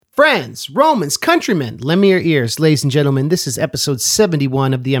friends, Romans, countrymen, lend me your ears. Ladies and gentlemen, this is episode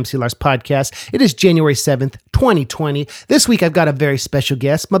 71 of the MC Lars podcast. It is January 7th, 2020. This week, I've got a very special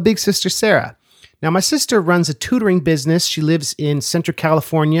guest, my big sister, Sarah. Now, my sister runs a tutoring business. She lives in Central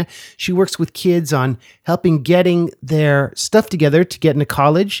California. She works with kids on helping getting their stuff together to get into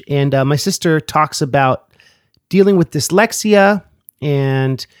college. And my sister talks about dealing with dyslexia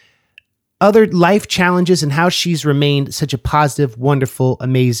and other life challenges and how she's remained such a positive, wonderful,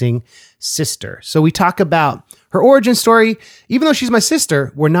 amazing sister. So we talk about her origin story. Even though she's my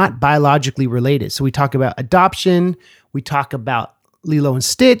sister, we're not biologically related. So we talk about adoption. We talk about Lilo and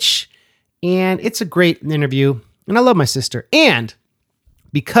Stitch. And it's a great interview. And I love my sister. And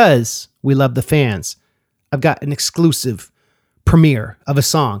because we love the fans, I've got an exclusive premiere of a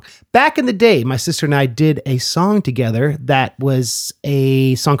song. Back in the day, my sister and I did a song together that was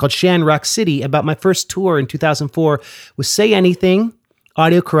a song called Shan Rock City about my first tour in 2004 with Say Anything,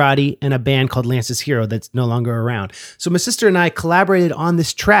 Audio Karate, and a band called Lance's Hero that's no longer around. So my sister and I collaborated on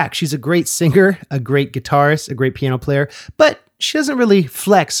this track. She's a great singer, a great guitarist, a great piano player, but she doesn't really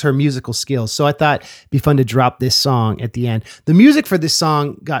flex her musical skills. So I thought it'd be fun to drop this song at the end. The music for this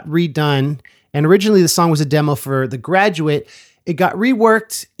song got redone, and originally the song was a demo for The Graduate. It got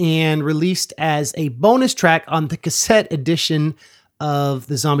reworked and released as a bonus track on the cassette edition of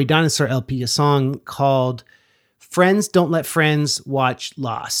the Zombie Dinosaur LP, a song called Friends Don't Let Friends Watch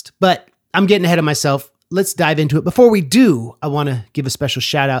Lost. But I'm getting ahead of myself. Let's dive into it. Before we do, I want to give a special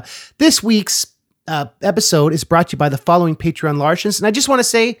shout out. This week's episode is brought to you by the following Patreon Larsons. And I just want to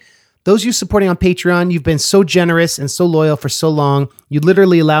say, those of you supporting on Patreon, you've been so generous and so loyal for so long. You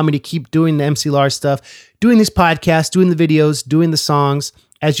literally allow me to keep doing the MC Lars stuff, doing these podcasts, doing the videos, doing the songs.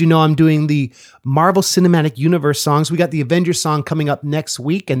 As you know, I'm doing the Marvel Cinematic Universe songs. We got the Avengers song coming up next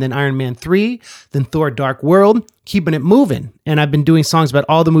week, and then Iron Man 3, then Thor Dark World, keeping it moving. And I've been doing songs about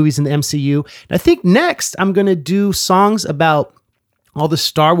all the movies in the MCU. And I think next I'm going to do songs about all the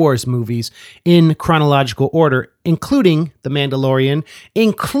Star Wars movies in chronological order, including The Mandalorian,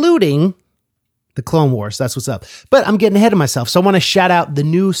 including the Clone Wars. That's what's up. But I'm getting ahead of myself. So I want to shout out the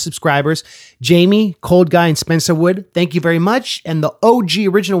new subscribers, Jamie, Cold Guy, and Spencer Wood. Thank you very much. And the OG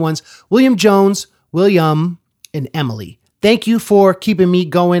original ones, William Jones, William, and Emily. Thank you for keeping me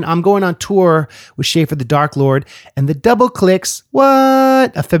going. I'm going on tour with Schaefer the Dark Lord and the Double Clicks.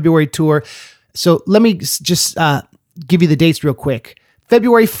 What? A February tour. So let me just give you the dates real quick.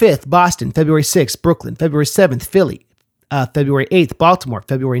 February 5th, Boston. February 6th, Brooklyn. February 7th, Philly. February 8th, Baltimore.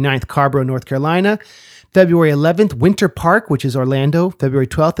 February 9th, Carborough, North Carolina. February 11th, Winter Park, which is Orlando. February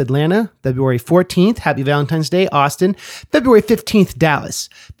 12th, Atlanta. February 14th, Happy Valentine's Day, Austin. February 15th, Dallas.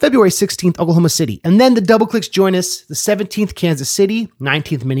 February 16th, Oklahoma City. And then the Double Clicks join us the 17th, Kansas City.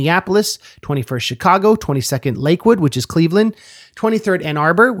 19th, Minneapolis. 21st, Chicago. 22nd, Lakewood, which is Cleveland. 23rd, Ann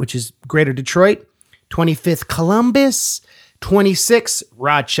Arbor, which is Greater Detroit. 25th, Columbus. 26,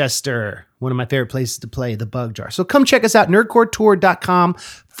 Rochester, one of my favorite places to play, the Bug Jar. So come check us out, nerdcoretour.com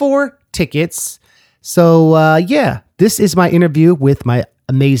for tickets. So yeah, this is my interview with my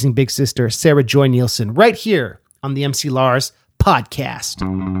amazing big sister, Sarah Joy Nielsen, right here on the MC Lars podcast.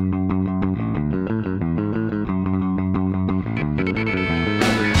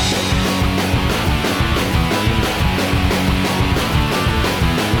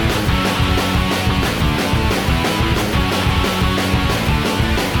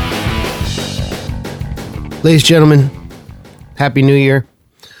 Ladies and gentlemen, Happy New Year.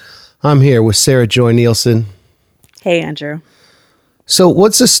 I'm here with Sarah Joy Nielsen. Hey, Andrew. So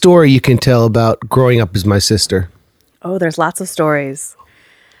what's a story you can tell about growing up as my sister? Oh, there's lots of stories.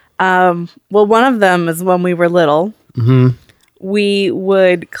 Well, one of them is when we were little, we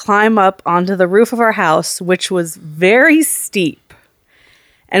would climb up onto the roof of our house, which was very steep.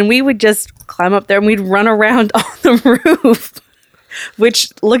 And we would just climb up there and we'd run around on the roof, which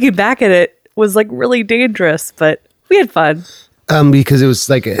looking back at it, was like really dangerous, but we had fun. Because it was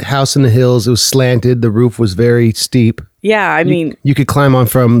like a house in the hills. It was slanted. The roof was very steep. Yeah, I mean, you could climb on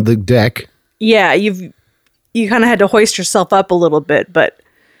from the deck. Yeah, you kind of had to hoist yourself up a little bit, but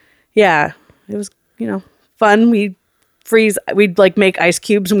yeah, it was, fun. We'd like make ice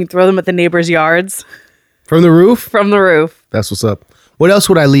cubes and we'd throw them at the neighbors' yards. From the roof? From the roof. That's what's up. What else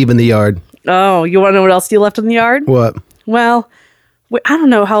would I leave in the yard? Oh, you want to know what else you left in the yard? What? Well, I don't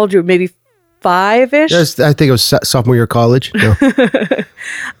know. How old you were? Maybe 5-ish? Yes, I think it was sophomore year of college. No.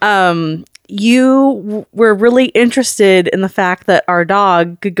 You were really interested in the fact that our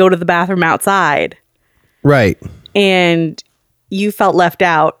dog could go to the bathroom outside. Right. And you felt left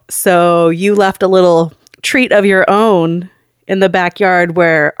out. So you left a little treat of your own in the backyard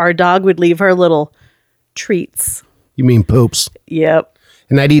where our dog would leave her little treats. You mean poops? Yep.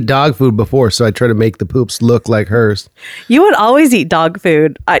 And I'd eat dog food before, so I try to make the poops look like hers. You would always eat dog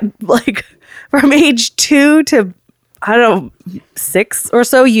food. Like from age 2 to, I don't know, 6 or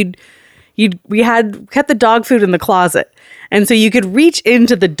so, we had kept the dog food in the closet. And so you could reach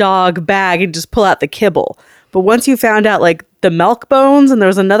into the dog bag and just pull out the kibble. But once you found out like the milk bones, and there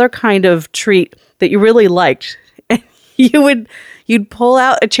was another kind of treat that you really liked, and you'd pull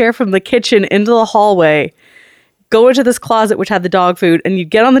out a chair from the kitchen into the hallway, go into this closet which had the dog food, and you'd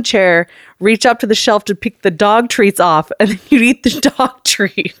get on the chair, reach up to the shelf to pick the dog treats off, and then you'd eat the dog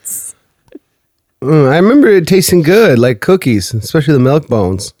treats. I remember it tasting good, like cookies, especially the milk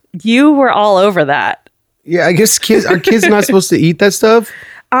bones. You were all over that. Yeah, I guess are kids not supposed to eat that stuff?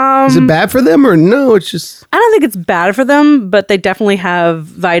 Is it bad for them or no? It's just... I don't think it's bad for them, but they definitely have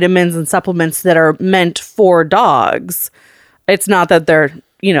vitamins and supplements that are meant for dogs. It's not that they're,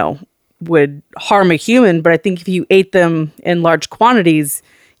 would harm a human, but I think if you ate them in large quantities,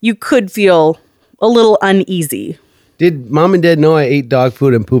 you could feel a little uneasy. Did mom and dad know I ate dog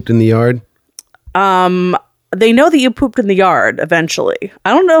food and pooped in the yard? They know that you pooped in the yard eventually. I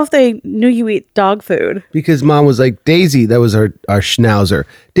don't know if they knew you eat dog food. Because mom was like, Daisy, that was our schnauzer.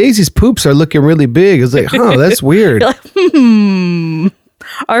 Daisy's poops are looking really big. I was like, oh, that's weird. You're like,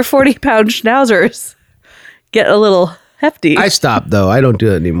 our 40-pound schnauzers get a little hefty. I stopped, though. I don't do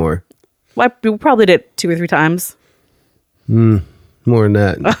it anymore. Well, we probably did it 2 or 3 times. More than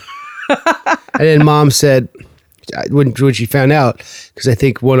that. And then mom said... When she found out, because I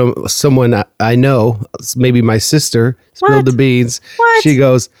think someone I know, maybe my sister, spilled the beans. What? She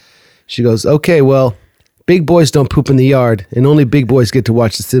goes, okay, well, big boys don't poop in the yard, and only big boys get to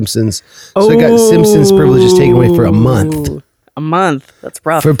watch The Simpsons. So I got Simpsons privileges taken away for a month. A month? That's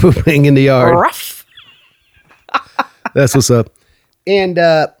rough. For pooping in the yard. Rough. That's what's up. And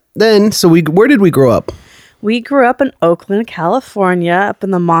then, so where did we grow up? We grew up in Oakland, California, up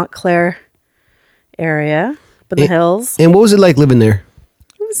in the Montclair area. In the hills. And what was it like living there?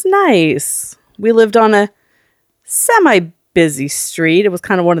 It was nice. We lived on a semi-busy street. It was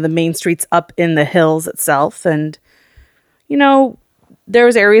kind of one of the main streets up in the hills itself. And, there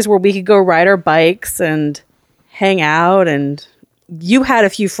was areas where we could go ride our bikes and hang out. And you had a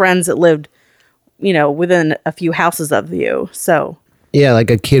few friends that lived, within a few houses of you. So yeah, like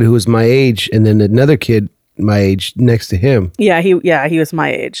a kid who was my age and then another kid my age next to him. Yeah, he was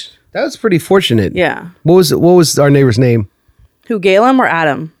my age. That was pretty fortunate. Yeah. What was our neighbor's name? Who, Galen or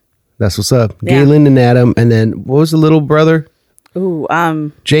Adam? That's what's up. Yeah. Galen and Adam. And then what was the little brother? Ooh,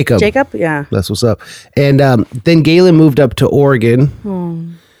 Jacob. Jacob, yeah. That's what's up. And then Galen moved up to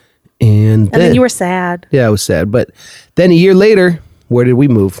Oregon. And then you were sad. Yeah, I was sad. But then a year later, where did we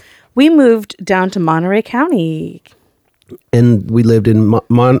move? We moved down to Monterey County. And we lived in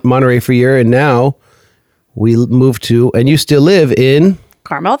Monterey for a year. And now we moved to, and you still live in...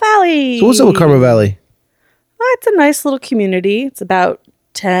 Carmel Valley. So what's up with Carmel Valley? Well, it's a nice little community. It's about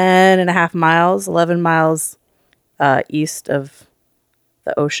 10 and a half miles, 11 miles east of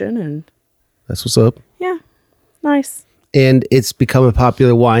the ocean. And that's what's up. Yeah, nice. And it's become a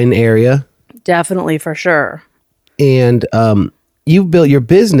popular wine area. Definitely, for sure. And you've built your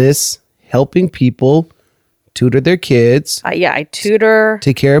business helping people tutor their kids. Yeah, I tutor.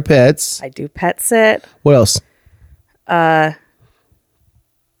 Take care of pets. I do pet sit. What else?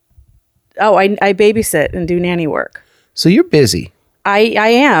 I babysit and do nanny work. So you're busy. I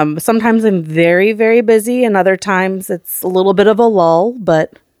am. Sometimes I'm very, very busy, and other times it's a little bit of a lull,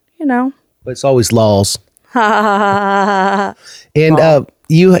 but But it's always lulls. And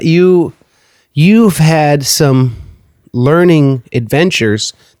you've had some learning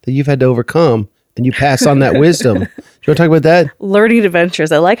adventures that you've had to overcome, and you pass on that wisdom. Do you want to talk about that? Learning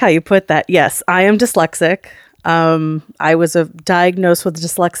adventures. I like how you put that. Yes, I am dyslexic. I was diagnosed with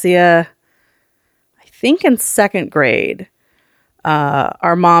dyslexia, I think in 2nd grade.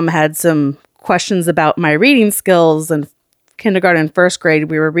 Our mom had some questions about my reading skills. In kindergarten and 1st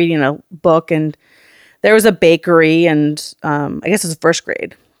grade, we were reading a book, and there was a bakery, and I guess it was 1st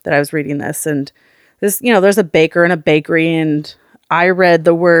grade that I was reading this. And this, there's a baker and a bakery, and I read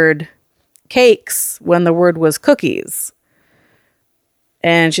the word cakes when the word was cookies.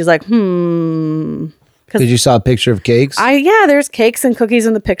 And she's like, Because you saw a picture of cakes? There's cakes and cookies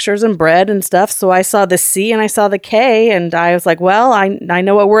in the pictures and bread and stuff. So I saw the C and I saw the K, and I was like, well, I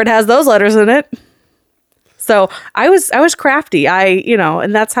know what word has those letters in it. So I was crafty.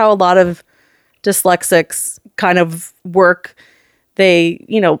 And that's how a lot of dyslexics kind of work. They,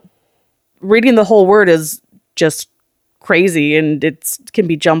 reading the whole word is just crazy, and it can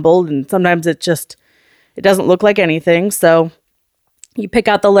be jumbled, and sometimes it doesn't look like anything. So you pick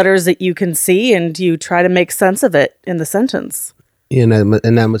out the letters that you can see, and you try to make sense of it in the sentence. And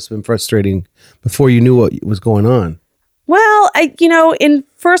that must have been frustrating before you knew what was going on. Well, in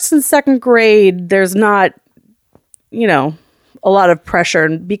first and second grade, there's not, a lot of pressure.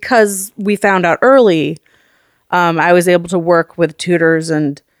 And because we found out early, I was able to work with tutors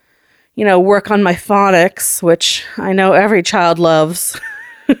and, work on my phonics, which I know every child loves.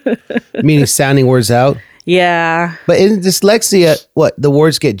 Meaning sounding words out? Yeah. But in dyslexia, what, the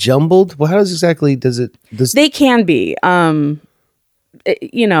words get jumbled? Well, how They can be. I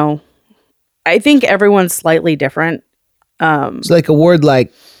think everyone's slightly different. It's like a word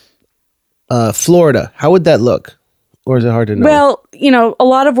like Florida. How would that look? Or is it hard to know? Well, a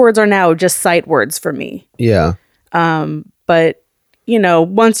lot of words are now just sight words for me. Yeah. But,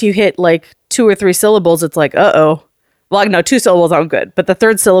 once you hit like 2 or 3 syllables, it's like, uh-oh. Well, no, 2 syllables aren't good. But the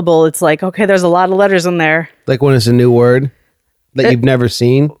third syllable, it's like, okay, there's a lot of letters in there. Like when it's a new word that you've never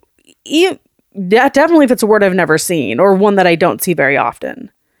seen? Yeah, definitely if it's a word I've never seen or one that I don't see very often.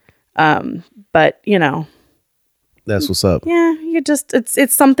 But, That's what's up. Yeah,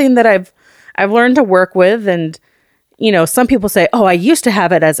 it's something that I've learned to work with. And, some people say, oh, I used to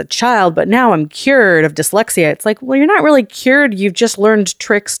have it as a child, but now I'm cured of dyslexia. It's like, well, you're not really cured. You've just learned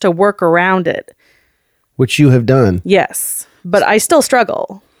tricks to work around it. Which you have done. Yes, but I still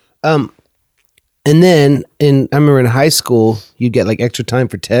struggle. And then I remember in high school, you get like extra time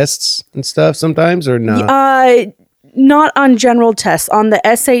for tests and stuff sometimes, or not? Not on general tests. On the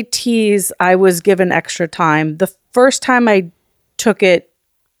SATs, I was given extra time. The first time I took it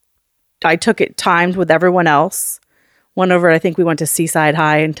timed with everyone else. Went over, I think we went to Seaside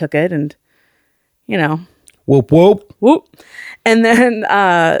High and took it, and Whoop, whoop. whoop. And then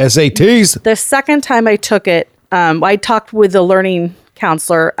SATs. the second time I took it, I talked with the learning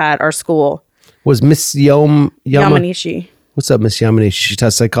counselor at our school. Was Miss Yamanishi. What's up, Miss Yamanishi? She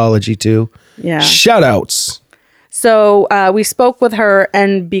taught psychology too. Yeah. Shout outs. So we spoke with her,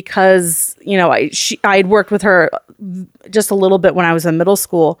 and because I'd worked with her just a little bit when I was in middle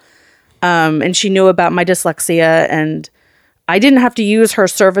school, and she knew about my dyslexia, and I didn't have to use her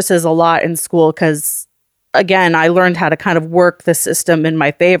services a lot in school because, again, I learned how to kind of work the system in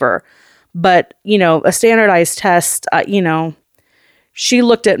my favor. But a standardized test, she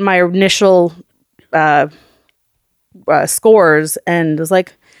looked at my initial scores and was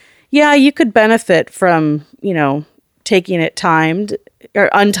like, yeah, you could benefit from, taking it timed or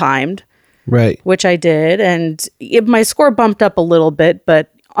untimed. Right. Which I did. And my score bumped up a little bit.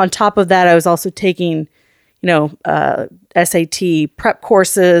 But on top of that, I was also taking, SAT prep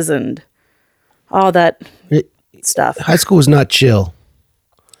courses and all that stuff. High school was not chill.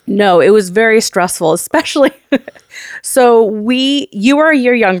 No, it was very stressful, especially. So you are a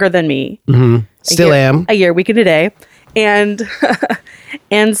year younger than me. Mm-hmm. Still am. A year, week and a day.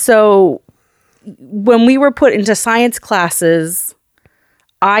 And so when we were put into science classes,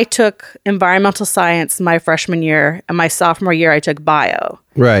 I took environmental science my freshman year, and my sophomore year I took bio.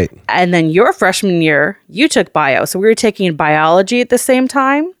 Right. And then your freshman year, you took bio. So we were taking biology at the same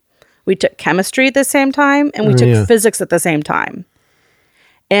time. We took chemistry at the same time, and we took physics at the same time.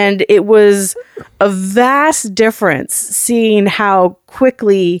 And it was a vast difference seeing how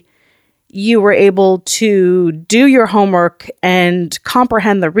quickly you were able to do your homework and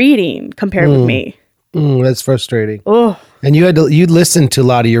comprehend the reading compared with me. That's frustrating. Oh, and you listened to a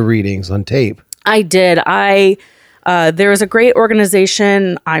lot of your readings on tape. I did. There was a great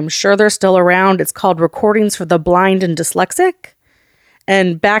organization. I'm sure they're still around. It's called Recordings for the Blind and Dyslexic.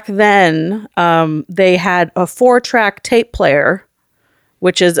 And back then, they had a 4-track tape player,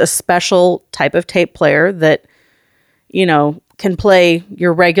 which is a special type of tape player that, can play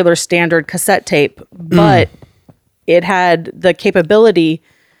your regular standard cassette tape, but it had the capability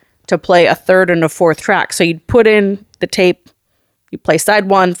to play a 3rd and a 4th track. So you'd put in the tape, you play side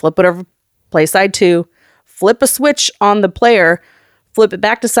 1, flip it over, play side 2, flip a switch on the player, flip it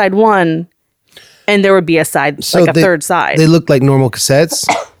back to side 1, and there would be a side, so like a third side. They look like normal cassettes?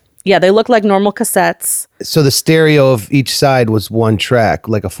 Yeah, they look like normal cassettes. So the stereo of each side was 1 track,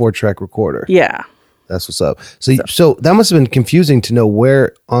 like a 4-track recorder. Yeah. That's what's up. So that must have been confusing to know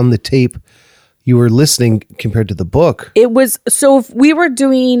where on the tape you were listening compared to the book. It was, so if we were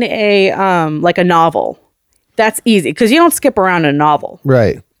doing a like a novel, that's easy because you don't skip around in a novel.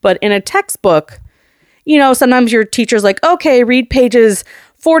 Right. But in a textbook, sometimes your teacher's like, okay, read pages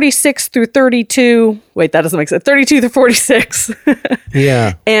 46 through 32. Wait, that doesn't make sense. 32 through 46.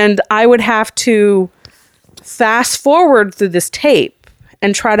 Yeah. And I would have to fast forward through this tape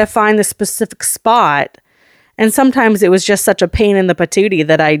and try to find the specific spot. And sometimes it was just such a pain in the patootie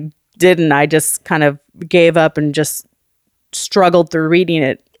that I didn't. I just kind of gave up and just struggled through reading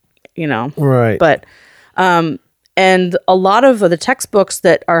it, Right. But And a lot of the textbooks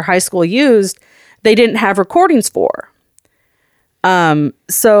that our high school used, they didn't have recordings for.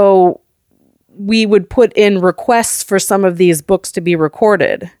 So we would put in requests for some of these books to be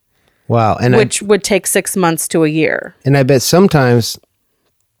recorded. Wow. And which would take 6 months to a year. And I bet sometimes,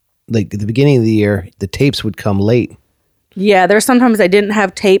 like at the beginning of the year, the tapes would come late. Yeah, there's sometimes I didn't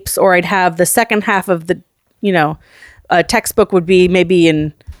have tapes, or I'd have the second half of the, a textbook would be maybe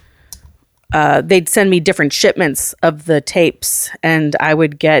in, they'd send me different shipments of the tapes, and I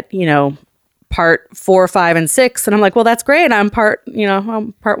would get, part 4, 5, and 6. And I'm like, well, that's great. I'm part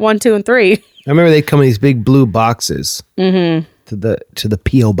 1, 2, and 3. I remember they'd come in these big blue boxes to the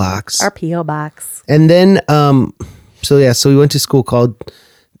P.O. box. Our P.O. box. And then, so we went to school called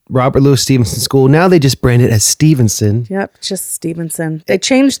Robert Louis Stevenson School. Now they just brand it as Stevenson. Yep, just Stevenson. They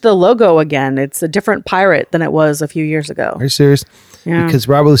changed the logo again. It's a different pirate than it was a few years ago. Are you serious? Yeah. Because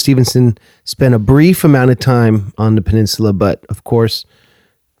Robert Louis Stevenson spent a brief amount of time on the peninsula, but of course,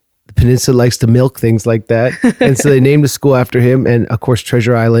 the peninsula likes to milk things like that. And so they named the school after him. And of course,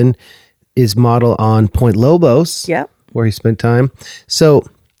 Treasure Island is modeled on Point Lobos, where he spent time. So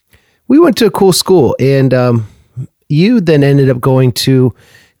we went to a cool school, and you then ended up going to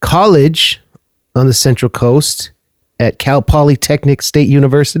college on the Central Coast at Cal Polytechnic State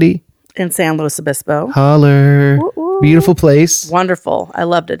University in San Luis Obispo. Holler. Woo-woo. Beautiful place. Wonderful. I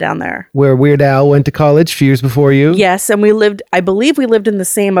loved it down there. Where Weird Al went to college a few years before you. Yes, and I believe we lived in the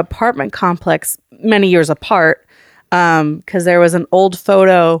same apartment complex many years apart, because there was an old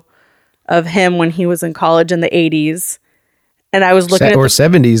photo of him when he was in college in the 80s. And I was looking at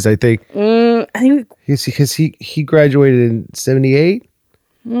 70s, I think. I think because he graduated in 78.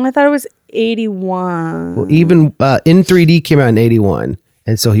 I thought it was 81. Well, even In 3D came out in 81.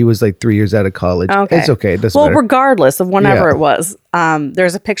 And so he was like 3 years out of college. Okay. It's okay. It doesn't matter. Regardless of whenever it was,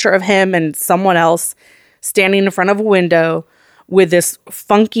 there's a picture of him and someone else standing in front of a window with this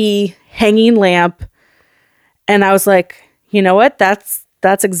funky hanging lamp. And I was like, you know what? That's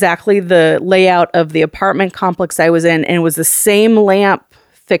exactly the layout of the apartment complex I was in. And it was the same lamp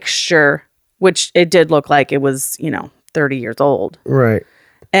fixture, which it did look like it was, 30 years old. Right.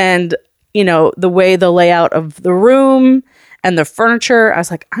 And, the way the layout of the room and the furniture, I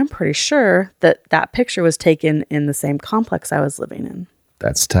was like, I'm pretty sure that picture was taken in the same complex I was living in.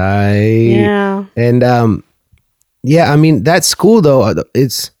 That's tight. Yeah. And, that school, though,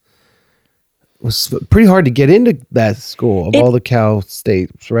 was pretty hard to get into that school of all the Cal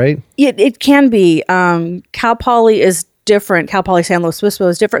states, right? It can be. Cal Poly is different. Cal Poly San Luis Obispo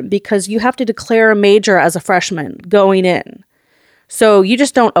is different because you have to declare a major as a freshman going in. So you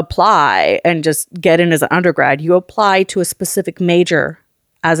just don't apply and just get in as an undergrad. You apply to a specific major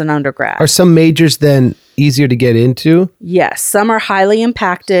as an undergrad. Are some majors then easier to get into? Yes. Some are highly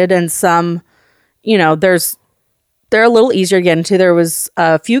impacted, and some, they're a little easier to get into. There was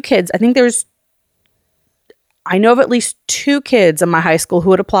a few kids. I know of at least 2 kids in my high school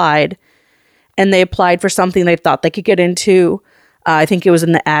who had applied, and they applied for something they thought they could get into. I think it was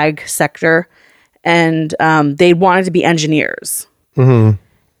in the ag sector, and they wanted to be engineers. Mm-hmm.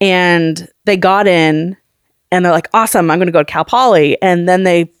 And they got in, and they're like, awesome, I'm going to go to Cal Poly. And then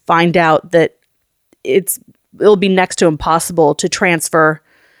they find out that it'll be next to impossible to transfer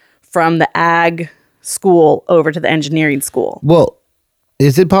from the ag school over to the engineering school. Well,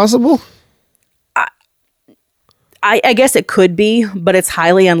 is it possible? I guess it could be, but it's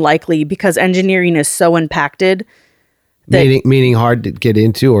highly unlikely because engineering is so impacted. Meaning hard to get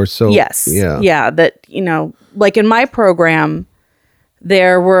into, or so? Yes. Yeah. That, like in my program,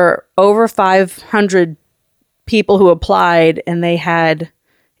 there were over 500 people who applied, and they had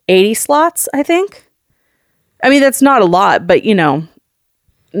 80 slots, I think. I mean, that's not a lot, but,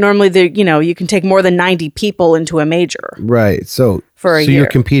 normally you can take more than 90 people into a major. Right. So year. You're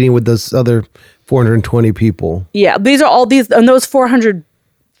competing with those other 420 people. Yeah. These are all and those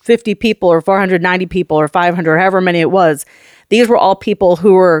 450 people or 490 people or 500, however many it was, these were all people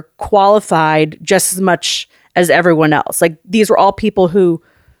who were qualified just as much as everyone else. Like, these were all people who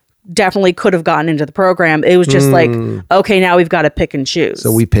definitely could have gotten into the program. It was just like, okay, now we've got to pick and choose. So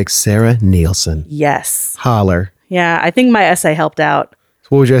we picked Sarah Nielsen. Yes. Holler. Yeah. I think my essay helped out. So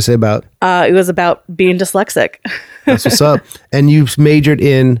what was your essay about? It was about being dyslexic. That's what's up. And you majored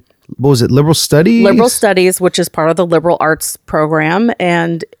in, what was it, liberal studies? Liberal studies, which is part of the liberal arts program.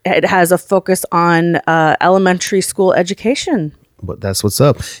 And it has a focus on elementary school education. But that's what's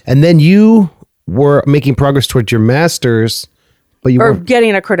up. And then you were making progress towards your master's, but you were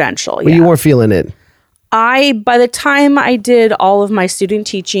getting a credential. But you weren't feeling it. By the time I did all of my student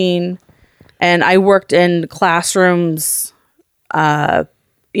teaching, and I worked in classrooms, throughout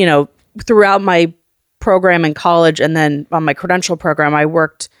my program in college, and then on my credential program, I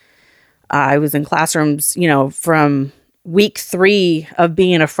was in classrooms, from week 3 of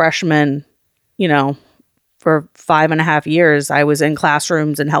being a freshman, for 5.5 years. I was in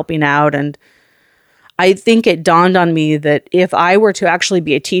classrooms and helping out. And I think it dawned on me that if I were to actually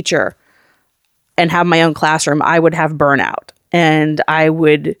be a teacher and have my own classroom, I would have burnout. And I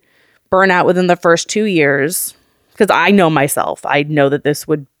would burn out within the first 2 years because I know myself. I know that this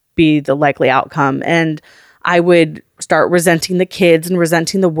would be the likely outcome. And I would start resenting the kids and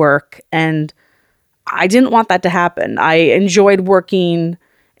resenting the work. And I didn't want that to happen. I enjoyed working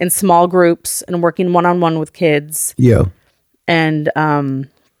in small groups and working one-on-one with kids. Yeah. And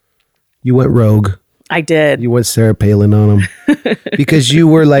you went rogue. I did. You went Sarah Palin on them because you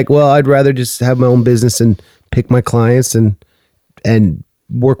were like, well, I'd rather just have my own business and pick my clients and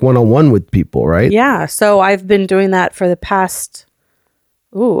work one-on-one with people, right? Yeah. So I've been doing that for the past,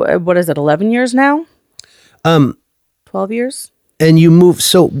 what is it, 11 years now? 12 years. And you moved,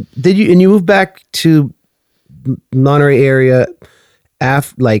 you moved back to Monterey area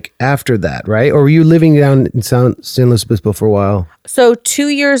after that, right? Or were you living down in San Luis Obispo for a while? So 2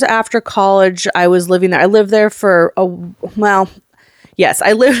 years after college, I was living there. I lived there for yes,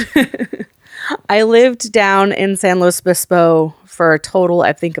 I lived I lived down in San Luis Obispo for a total,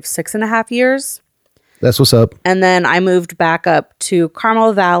 I think, of 6.5 years. That's what's up. And then I moved back up to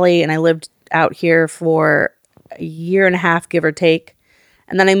Carmel Valley, and I lived out here for a 1.5 years, give or take.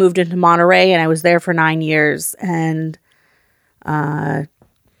 And then I moved into Monterey, and I was there for 9 years. And I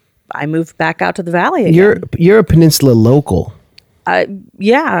moved back out to the valley again. You're a peninsula local.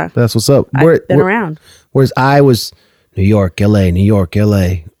 Yeah. That's what's up. I've been around. Whereas I was New York, LA,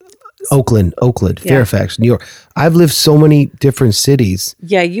 Oakland, Fairfax, New York. I've lived so many different cities.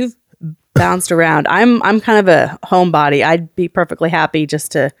 Yeah, you've bounced around. I'm kind of a homebody. I'd be perfectly happy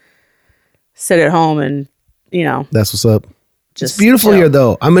just to sit at home and, That's what's up. Just it's beautiful here,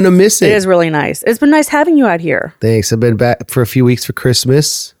 though. I'm going to miss it. It is really nice. It's been nice having you out here. Thanks. I've been back for a few weeks for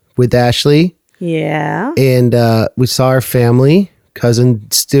Christmas with Ashley. Yeah. And we saw our family, cousin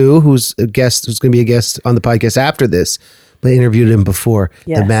Stu, who's going to be a guest on the podcast after this. But I interviewed him before.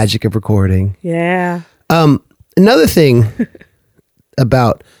 Yes. The magic of recording. Yeah. Another thing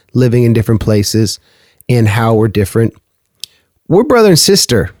about living in different places and how we're different. We're brother and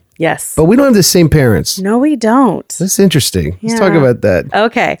sister. Yes. But we don't have the same parents. No, we don't. That's interesting. Yeah. Let's talk about that.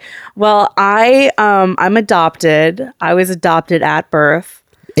 Okay. Well, I'm adopted. I was adopted at birth.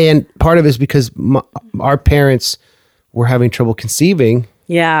 And part of it is because our parents were having trouble conceiving.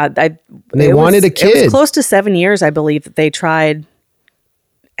 Yeah. They wanted a kid. It was close to 7 years, I believe, that they tried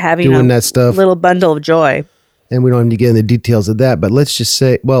having that stuff. Little bundle of joy. And we don't have to get into the details of that. But let's just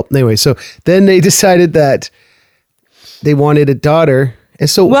say, well, anyway, so then they decided that they wanted a daughter. And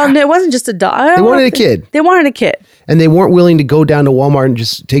so, well, it wasn't just a daughter. They wanted a kid. They wanted a kid. And they weren't willing to go down to Walmart and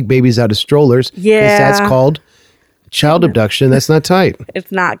just take babies out of strollers. Yeah. Because that's called child abduction. That's not tight.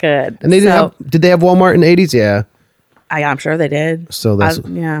 It's not good. And did they have Walmart in the 80s? Yeah. I'm sure they did. So that's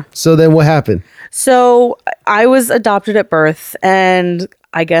yeah. So then what happened? So I was adopted at birth, and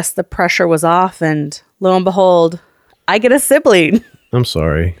I guess the pressure was off, and lo and behold, I get a sibling. I'm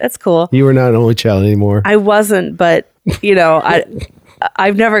sorry. That's cool. You were not an only child anymore. I wasn't, but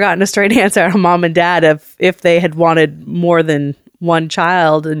I've never gotten a straight answer out of mom and dad if they had wanted more than one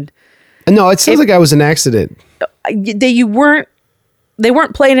child. And no, it sounds like I was an accident. They weren't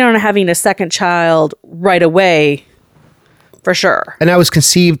planning on having a second child right away, for sure. And I was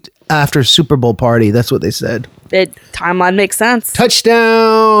conceived after Super Bowl party. That's what they said. Timeline makes sense.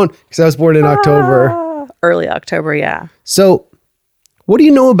 Touchdown! Because I was born in October. Early October, yeah. So, what do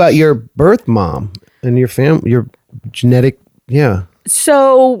you know about your birth mom and your family, your genetic, yeah?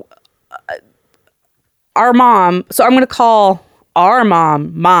 So, our mom, so I'm going to call our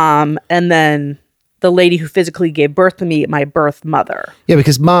mom, and then the lady who physically gave birth to me, my birth mother. Yeah,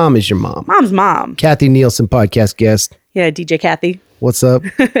 because mom is your mom. Mom's mom. Kathy Nielsen, podcast guest. Yeah, DJ Kathy. What's up?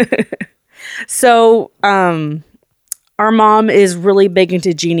 So, our mom is really big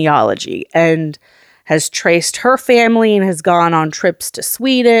into genealogy and has traced her family and has gone on trips to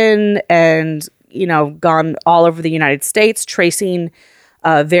Sweden and, gone all over the United States, tracing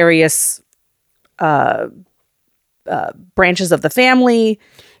various branches of the family.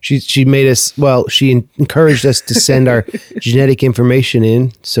 She made us, she encouraged us to send our genetic information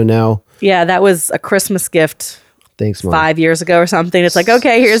in. So now. Yeah, that was a Christmas gift. Thanks, Mom. 5 years ago or something. It's like,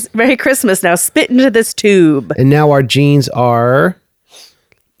 okay, here's Merry Christmas. Now spit into this tube. And now our genes are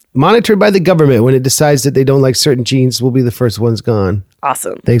monitored by the government. When it decides that they don't like certain genes, we'll be the first ones gone.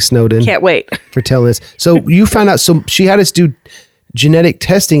 Awesome. Thanks, Snowden. Can't wait. For telling us. So you found out, so she had us do genetic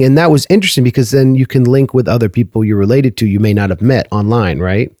testing, and that was interesting because then you can link with other people you're related to you may not have met online,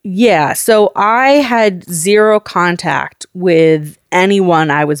 right? Yeah. So I had zero contact with anyone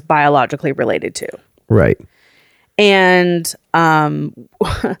I was biologically related to. Right. And oddly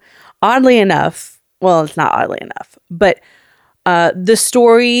enough, well, it's not oddly enough, but the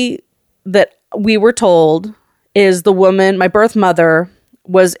story that we were told is the woman, my birth mother,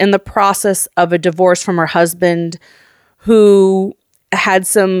 was in the process of a divorce from her husband who had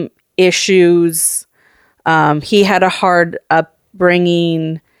some issues. He had a hard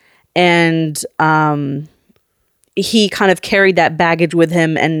upbringing, and he kind of carried that baggage with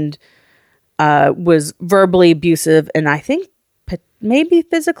him and was verbally abusive, and I think maybe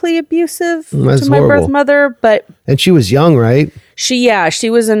physically abusive to my birth mother. And she was young, right?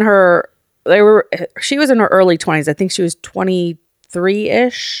 She was in her early 20s. I think she was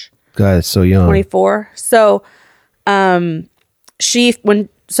 23-ish. God, it's so young. 24. So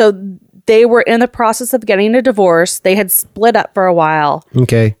they were in the process of getting a divorce. They had split up for a while.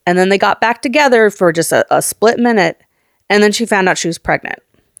 Okay. And then they got back together for just a split minute, and then she found out she was pregnant.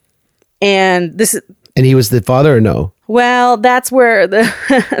 And he was the father or no? Well, that's where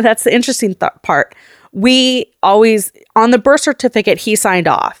that's the interesting part. We always, on the birth certificate, he signed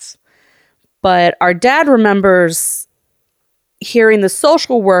off. But our dad remembers hearing the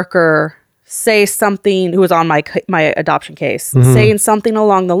social worker say something, who was on my adoption case, saying something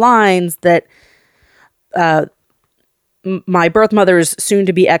along the lines that my birth mother's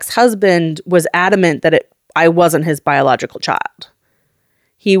soon-to-be ex-husband was adamant that I wasn't his biological child.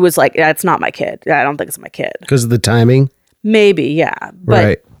 He was like, that's not my kid. I don't think it's my kid. Because of the timing? Maybe, yeah.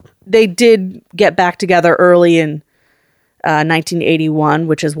 But they did get back together early in 1981,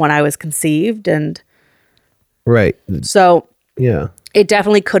 which is when I was conceived. And right. So yeah, it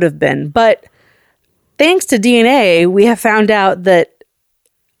definitely could have been. But thanks to DNA, we have found out that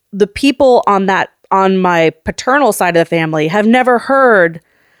the people on my paternal side of the family have never heard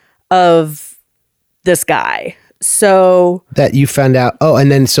of this guy. So that you found out. Oh, and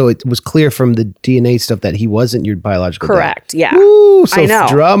then so it was clear from the DNA stuff that he wasn't your biological correct. dad. Yeah. Woo, so I know.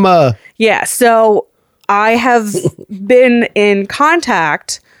 Drama. Yeah. So I have been in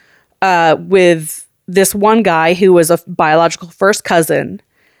contact with this one guy who was a biological first cousin.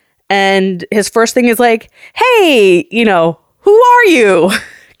 And his first thing is like, hey, who are you?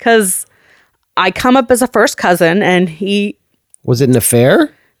 Because I come up as a first cousin, and he... Was it an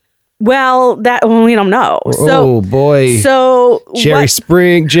affair? Well, we don't know. Oh, boy. So Jerry.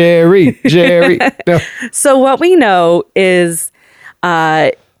 No. So what we know is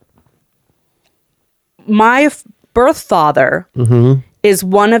my birth father is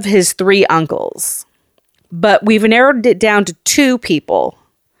one of his 3 uncles. But we've narrowed it down to 2 people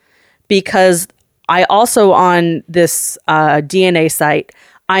because I also, on this DNA site,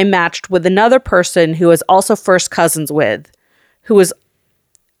 I matched with another person who is also first cousins with, who is...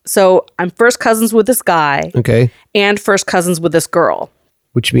 So I'm first cousins with this guy, okay, and first cousins with this girl.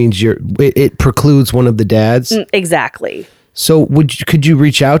 Which means it precludes one of the dads. Exactly. So could you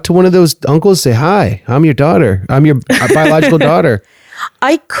reach out to one of those uncles? Say, hi, I'm your daughter. I'm your biological daughter.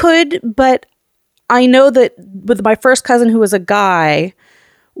 I could, but I know that with my first cousin, who was a guy,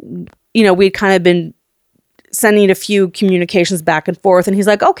 we'd kind of been sending a few communications back and forth, and he's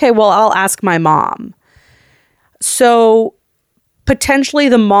like, okay, well, I'll ask my mom. So potentially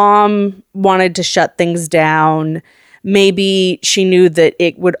the mom wanted to shut things down. Maybe she knew that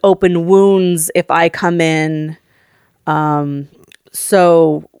it would open wounds if I come in.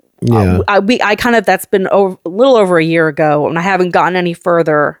 So yeah. I kind of, that's been a little over a year ago, and I haven't gotten any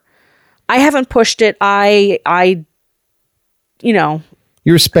further. I haven't pushed it. You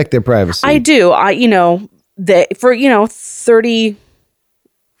respect their privacy. I do. For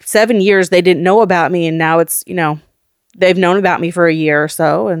 37 years, they didn't know about me, and now it's, they've known about me for a year or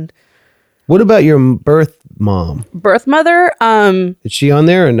so. And what about your birth mom? Birth mother? Is she on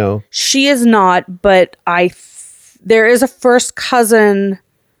there or no? She is not, but there is a first cousin.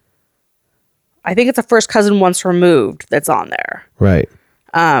 I think it's a first cousin once removed that's on there. Right.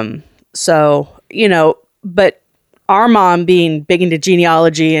 So, but our mom being big into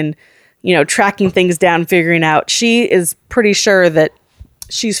genealogy and, tracking things down, figuring out, she is pretty sure that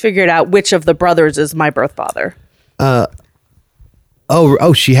she's figured out which of the brothers is my birth father.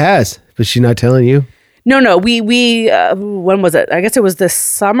 She has, but she's not telling you? No, we when was it? I guess it was this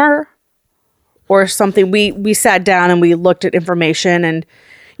summer or something. We sat down and we looked at information, and,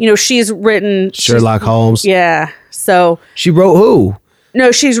 she's written Sherlock Holmes. Yeah. So she wrote who?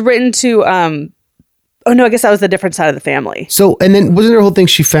 No, she's written to Oh no, I guess that was the different side of the family. So, and then wasn't her whole thing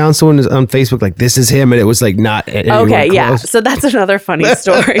she found someone on Facebook like, this is him, and it was like not anyone Okay, close? yeah. So that's another funny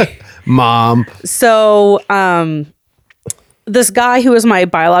story. Mom. So, this guy who was my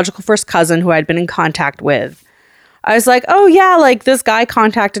biological first cousin who I'd been in contact with, I was like, oh yeah, like this guy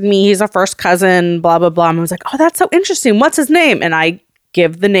contacted me. He's a first cousin, blah, blah, blah. And I was like, oh, that's so interesting. What's his name? And I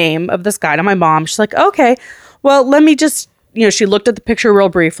give the name of this guy to my mom. She's like, okay, well, let me just, she looked at the picture real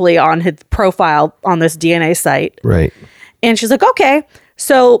briefly on his profile on this DNA site. Right. And she's like, okay.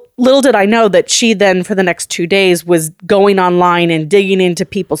 So little did I know that she then for the next 2 days was going online and digging into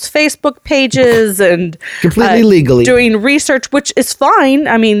people's Facebook pages and completely legally doing research, which is fine.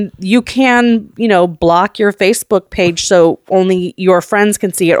 I mean, you can, block your Facebook page so only your friends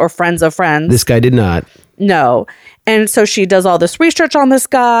can see it or friends of friends. This guy did not. No. And so she does all this research on this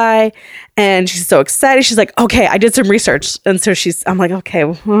guy and she's so excited. She's like, okay, I did some research. And so I'm like, okay,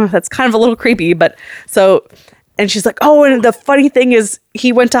 well, that's kind of a little creepy. But so, and she's like, oh, and the funny thing is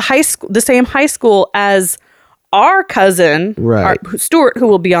he went to high school, the same high school as our cousin, right? Stuart, who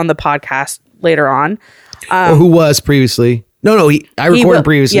will be on the podcast later on. Or who was previously. No, I recorded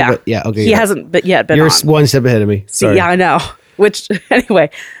previously, yeah. But yeah, okay. He hasn't yet been You're on. one step ahead of me. Sorry. See, yeah, I know. Which, anyway,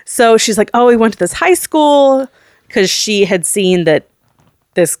 so she's like, oh, he went to this high school because she had seen that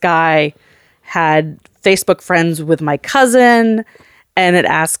this guy had Facebook friends with my cousin and had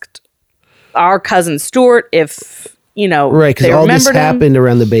asked our cousin Stuart if, right, because all this happened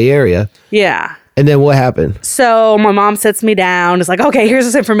around the Bay Area. Yeah. And then what happened? So my mom sits me down. It's like, okay, here's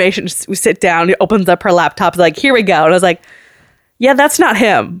this information. We sit down. He opens up her laptop. It's like, here we go. And I was like, yeah, that's not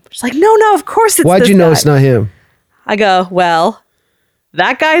him. She's like, no, of course it's Why'd this you know guy. it's not him? I go, well,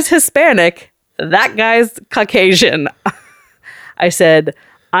 that guy's Hispanic. That guy's Caucasian. I said,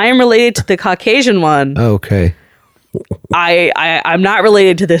 I am related to the Caucasian one. Okay. I'm not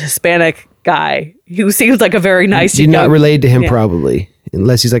related to the Hispanic guy who seems like a very nice. You're not related to him probably,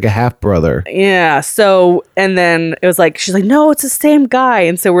 unless he's like a half brother. Yeah. So, and then it was like, she's like, no, it's the same guy.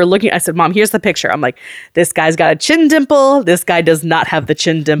 And so we're looking, I said, Mom, here's the picture. I'm like, this guy's got a chin dimple. This guy does not have the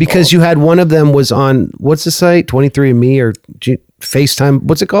chin dimple. Because you had one of them was on, what's the site? 23andMe or FaceTime.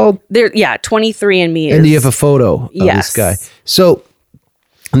 What's it called? 23andMe. And you have a photo of this guy. So,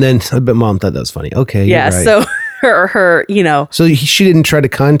 and then I bet Mom thought that was funny. Okay. Yeah. Right. So her, So she didn't try to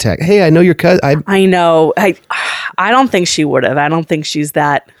contact. Hey, I know your cousin. I know. I don't think she would have. I don't think she's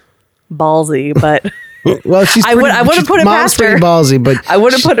that ballsy, but well, she's. I wouldn't put it Mom's past her. Pretty ballsy, but I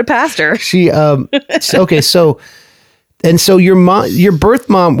wouldn't put it past her. She okay. So your birth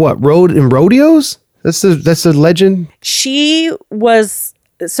mom rode in rodeos? That's the legend. She was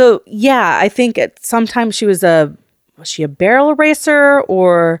I think sometimes she was she a barrel racer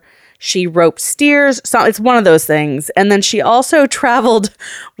or she roped steers. So it's one of those things. And then she also traveled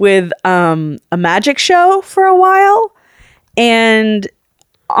with a magic show for a while. And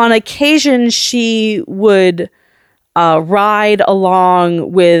on occasion, she would ride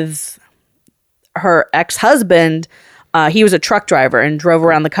along with her ex-husband. He was a truck driver and drove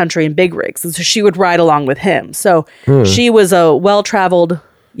around the country in big rigs. And so she would ride along with him. So she was a well-traveled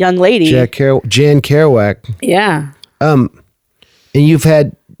young lady. Jan Kerouac. Yeah. And you've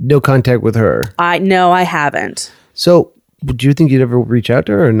had no contact with her? No, I haven't. So do you think you'd ever reach out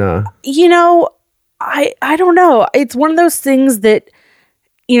to her or not? I don't know. It's one of those things that,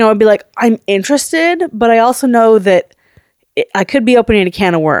 I'd be like, I'm interested, but I also know that I could be opening a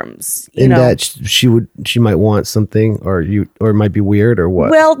can of worms. That she might want something or it might be weird or what?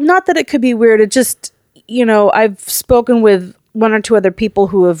 Well, not that it could be weird. It just, I've spoken with one or two other people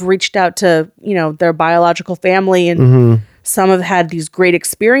who have reached out to, their biological family and some have had these great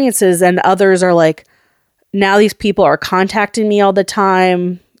experiences and others are like, now these people are contacting me all the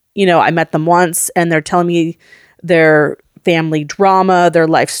time. I met them once and they're telling me their family drama, their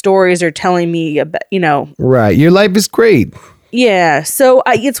life stories. They're telling me about, Right. Your life is great. Yeah. So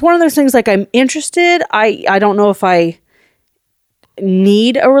it's one of those things like I'm interested. I don't know if I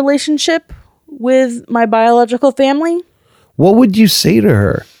need a relationship with my biological family. What would you say to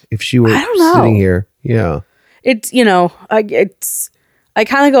her if she were sitting here? Yeah. It's, I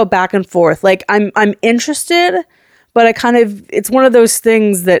kind of go back and forth. Like I'm interested, but it's one of those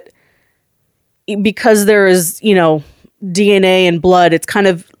things that because there is, DNA and blood, it's kind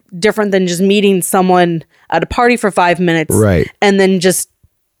of different than just meeting someone at a party for 5 minutes. Right. And then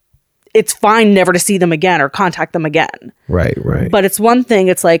it's fine never to see them again or contact them again. Right. But it's one thing,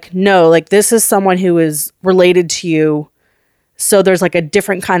 it's like, no, like this is someone who is related to you. So there's like a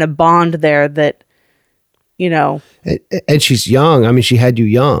different kind of bond there that, And she's young. I mean, she had you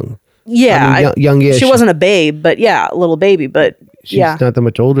young. Yeah. Young. Yeah. She wasn't a babe, but yeah, a little baby, but she's not that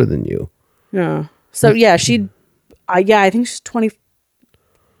much older than you. Yeah. So yeah, I think she's 20.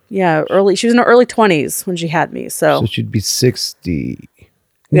 Yeah, she was in her early 20s when she had me. So she'd be 60.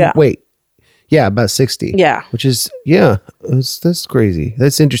 Yeah. Wait. Yeah, about 60. Yeah. Which is, that's crazy.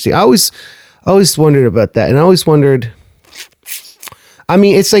 That's interesting. I always wondered about that. And I always wondered, I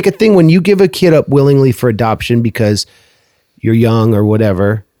mean, it's like a thing when you give a kid up willingly for adoption because you're young or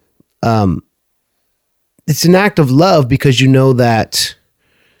whatever. It's an act of love because you know that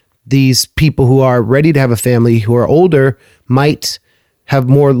these people who are ready to have a family, who are older, might have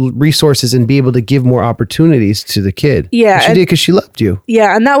more resources and be able to give more opportunities to the kid. Yeah. And she did because she loved you.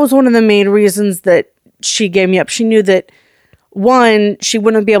 Yeah. And that was one of the main reasons that she gave me up. She knew that, one, she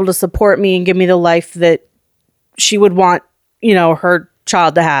wouldn't be able to support me and give me the life that she would want, her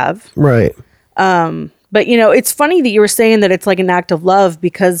child to have. Right. But, it's funny that you were saying that it's like an act of love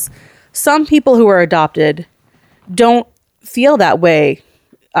because some people who are adopted don't feel that way,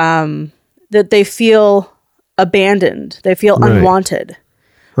 that they feel abandoned. They feel unwanted,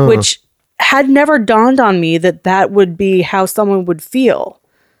 which had never dawned on me that would be how someone would feel.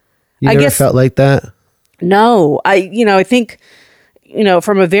 I never felt like that? No. I think,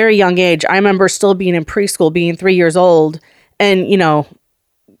 from a very young age, I remember still being in preschool, being 3 years old and,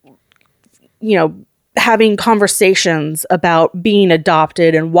 having conversations about being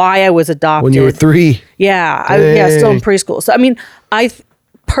adopted and why I was adopted. When you were 3? Yeah. Still in preschool. So, I mean,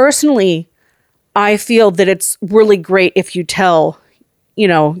 personally, I feel that it's really great if you tell,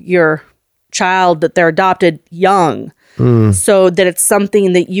 your child that they're adopted young, so that it's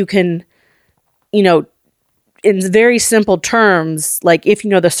something that you can, in very simple terms, like if you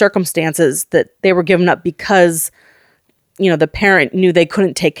know the circumstances that they were given up because, the parent knew they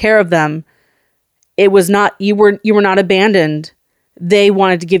couldn't take care of them. It was not, you were not abandoned. They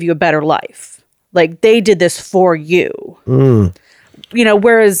wanted to give you a better life. Like they did this for you,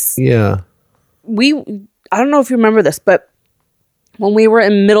 whereas I don't know if you remember this, but when we were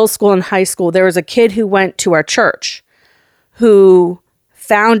in middle school and high school, there was a kid who went to our church who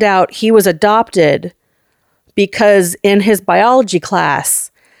found out he was adopted because in his biology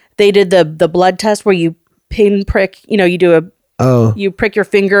class, they did the blood test where you pinprick, you do you prick your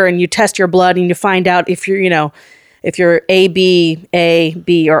finger and you test your blood and you find out if you're, if you're A,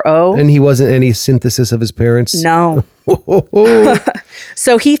 B, or O. And he wasn't any synthesis of his parents? No.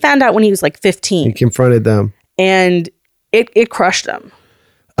 So he found out when he was like 15. He confronted them. And it crushed him.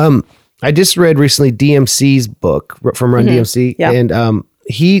 I just read recently DMC's book from Run DMC. Yeah. And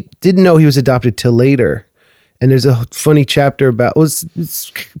he didn't know he was adopted till later. And there's a funny chapter about,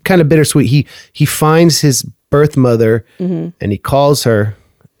 it's kind of bittersweet. He finds his birth mother and he calls her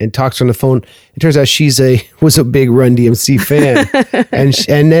and talks on the phone. It turns out was a big Run DMC fan.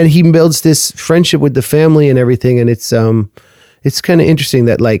 and then he builds this friendship with the family and everything. And it's kind of interesting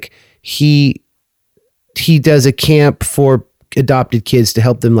that like he does a camp for adopted kids to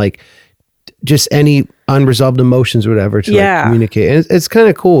help them like just any unresolved emotions or whatever to like communicate. And it's kind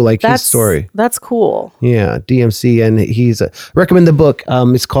of cool. Like his story. That's cool. Yeah. DMC. And recommend the book.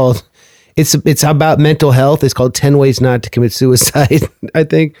 It's called, it's about mental health. It's called 10 Ways Not to Commit Suicide. I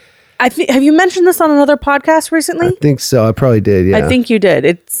think. Have you mentioned this on another podcast recently? I think so. I probably did. Yeah. I think you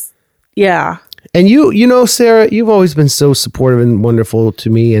did. And you Sarah, you've always been so supportive and wonderful to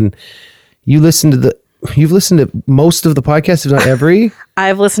me. And you've listened to most of the podcasts, if not every.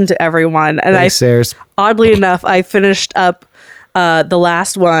 I've listened to everyone. And Thanks, Sarah. Oddly enough, I finished up the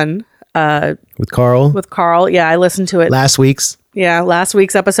last one. With Carl? With Carl. Yeah, I listened to it. Last week's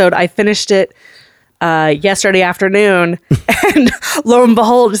episode. I finished it yesterday afternoon. And lo and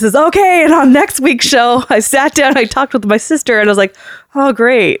behold, it says, okay. And on next week's show, I sat down, I talked with my sister, and I was like, oh,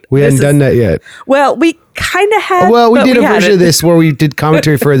 great. We hadn't done that yet. Well, we kind of had. Well, we did a version of this where we did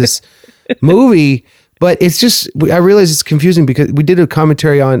commentary for this movie. But it's just, I realize it's confusing because we did a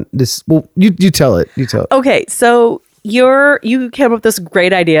commentary on this. Well, you tell it. You tell it. Okay. So you came up with this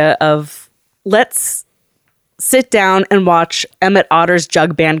great idea of let's sit down and watch Emmett Otter's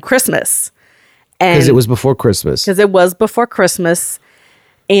Jug Band Christmas. Because it was before Christmas. Because it was before Christmas.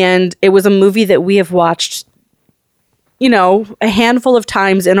 And it was a movie that we have watched, a handful of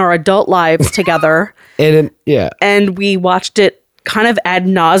times in our adult lives together. And we watched it kind of ad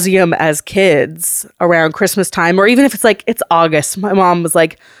nauseum as kids around Christmas time, or even if it's like it's August. My mom was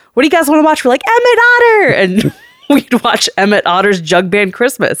like, what do you guys want to watch? We're like, Emmett Otter. And we'd watch Emmett Otter's Jug Band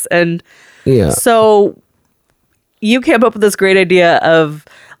Christmas. And so you came up with this great idea of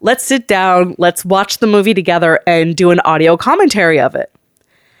let's sit down, let's watch the movie together and do an audio commentary of it.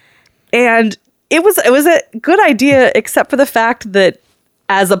 And it was a good idea, except for the fact that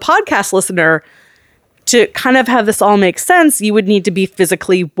as a podcast listener, to kind of have this all make sense, you would need to be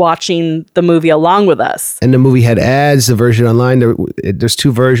physically watching the movie along with us. And the movie had ads. The version online, there's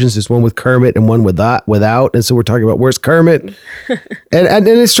two versions. There's one with Kermit and one without. And so we're talking about where's Kermit. and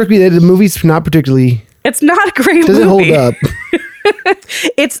it struck me that the movie's not particularly. It's not a great doesn't movie. hold up.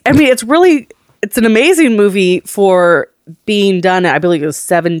 It's an amazing movie for being done. I believe it was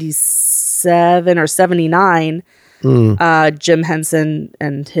 77 or 79. Jim Henson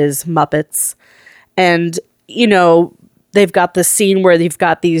and his Muppets. And, they've got this scene where they've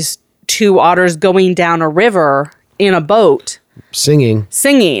got these two otters going down a river in a boat. Singing.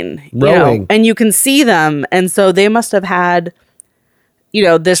 Rowing. And you can see them. And so they must have had,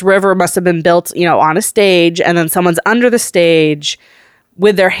 this river must have been built, on a stage. And then someone's under the stage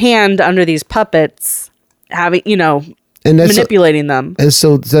with their hand under these puppets, having, and manipulating them. And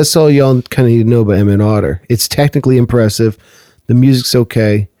so that's all y'all kind of need to know about Emmett Otter. It's technically impressive. The music's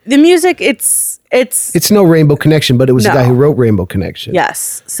okay. The music, it's no Rainbow Connection, but it was the guy who wrote Rainbow Connection.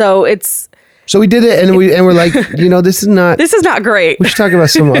 Yes. So we did it, and we're like, this is not great. We should talk about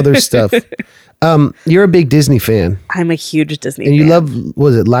some other stuff. You're a big Disney fan. I'm a huge Disney fan. And you love,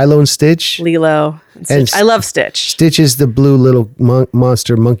 was it Lilo and Stitch? Lilo and Stitch. I love Stitch. Stitch is the blue little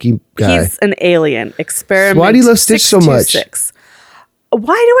monster monkey guy. He's an alien. Experiment. So why do you love Stitch so much? Why do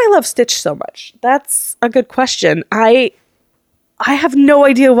I love Stitch so much? That's a good question. I have no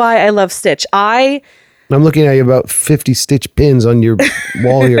idea why I love Stitch. I'm looking at you about 50 Stitch pins on your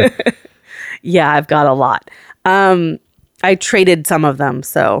wall here. Yeah, I've got a lot. I traded some of them,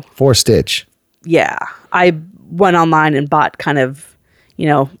 so. For Stitch. Yeah. I went online and bought kind of,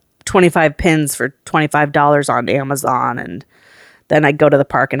 25 pins for $25 on Amazon. And then I'd go to the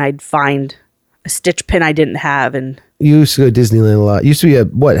park and I'd find a Stitch pin I didn't have. And you used to go to Disneyland a lot. You used to be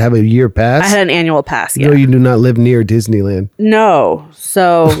have a year pass? I had an annual pass, yeah. No, you do not live near Disneyland. No.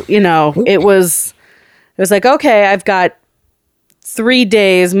 So, it was like, okay, I've got 3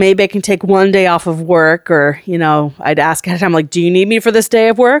 days. Maybe I can take 1 day off of work, or, I'd ask ahead of time, like, do you need me for this day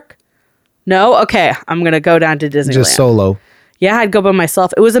of work? No? Okay. I'm going to go down to Disneyland. Just solo. Yeah, I'd go by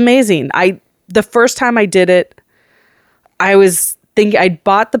myself. It was amazing. The first time I did it, I was thinking I'd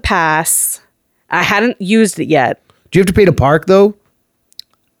bought the pass. I hadn't used it yet. Do you have to pay to park though?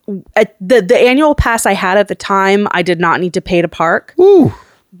 The annual pass I had at the time, I did not need to pay to park. Ooh.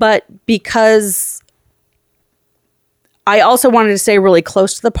 But because I also wanted to stay really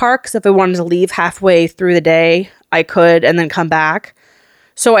close to the park, so if I wanted to leave halfway through the day, I could, and then come back.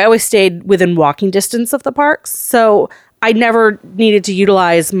 So I always stayed within walking distance of the parks. So I never needed to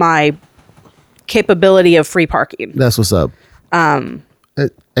utilize my capability of free parking. That's what's up.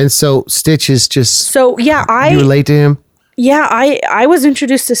 And so Stitch is just... So, yeah, you relate to him? Yeah, I was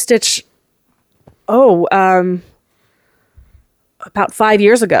introduced to Stitch, about 5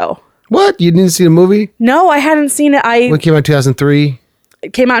 years ago. What? You didn't see the movie? No, I hadn't seen it. What came out in 2003?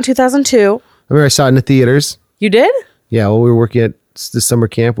 It came out in 2002. I remember I saw it in the theaters. You did? Yeah, well, we were working at the summer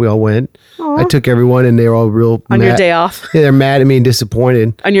camp. We all went. Aww. I took everyone, and they were all real on mad. Your day off? Yeah, they're mad at me and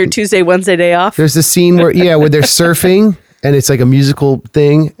disappointed. On your Tuesday, Wednesday day off? There's the scene where they're surfing, and it's like a musical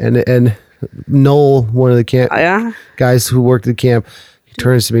thing, and Noel, one of the guys who worked at the camp, he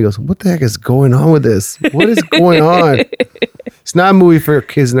turns to me and goes, "What the heck is going on with this? What is going on?" It's not a movie for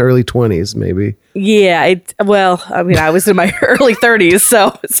kids in the early 20s, maybe. Yeah. I was in my early 30s,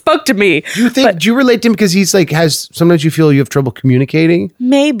 so it spoke to me. Do you relate to him because he's sometimes you feel you have trouble communicating?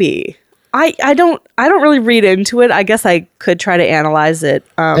 Maybe. I don't really read into it. I guess I could try to analyze it.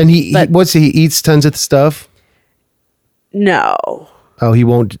 And he eats tons of stuff? No. Oh, he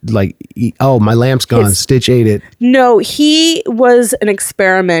won't eat. Oh, my lamp's gone. Stitch ate it. No, he was an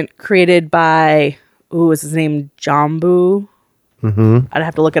experiment created by, what's his name? Jambu? Mm-hmm. I'd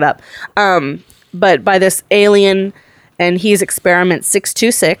have to look it up. But by this alien, and he's experiment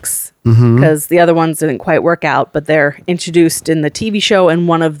 626, because the other ones didn't quite work out, but they're introduced in the TV show and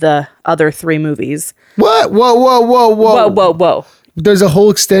one of the other 3 movies. What? Whoa. There's a whole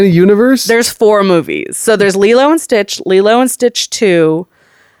extended universe? There's 4 movies. So there's Lilo and Stitch 2,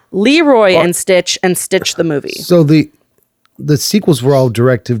 Leroy and Stitch the movie. So the sequels were all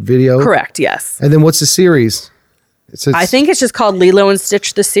direct to video? Correct, yes. And then what's the series? I think it's just called Lilo and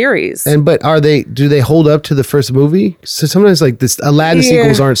Stitch the series. But do they hold up to the first movie? So sometimes this Aladdin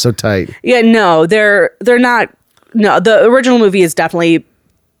sequels aren't so tight. Yeah, no, they're not. No, the original movie is definitely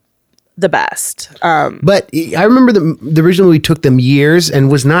the best. But I remember the original movie took them years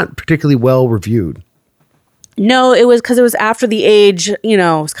and was not particularly well reviewed. No, it was because it was after the age, it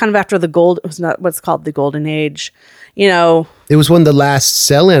was kind of after it was not what's called the golden age, It was when the last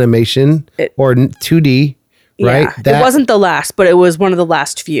cell animation or 2D right? Yeah. It wasn't the last, but it was one of the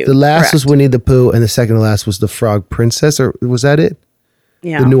last few. The last was Winnie the Pooh, and the second to last was the Frog Princess, or was that it?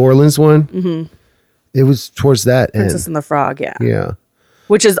 Yeah. The New Orleans one? Mm-hmm. It was towards that Princess end. and the Frog, yeah. Yeah.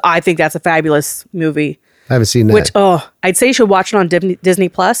 Which is, I think that's a fabulous movie. I haven't seen that. Which, I'd say you should watch it on Disney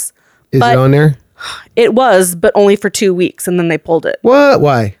Plus. Is it on there? It was, but only for 2 weeks, and then they pulled it. What?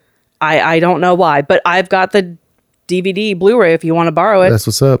 Why? I don't know why, but I've got the DVD Blu-ray if you want to borrow it. That's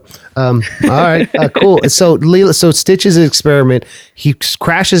what's up. All right, cool. So Stitch's experiment, he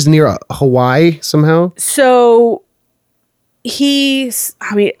crashes near Hawaii somehow. So And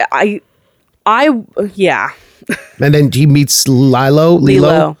then he meets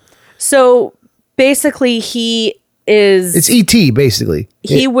Lilo. So basically, he is. It's E.T. basically.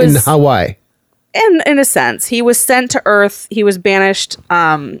 He was in Hawaii. In a sense, he was sent to Earth. He was banished,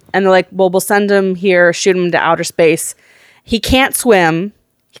 and they're like, "Well, we'll send him here, shoot him into outer space." He can't swim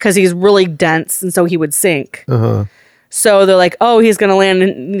because he's really dense, and so he would sink. So they're like, "Oh, he's gonna land."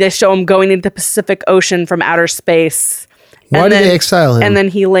 And they show him going into the Pacific Ocean from outer space. Why did they exile him? And then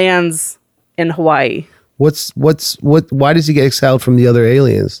he lands in Hawaii. Why does he get exiled from the other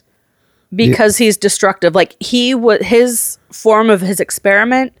aliens? Because he's destructive. Like his form of his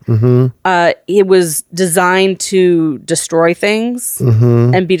experiment, it was designed to destroy things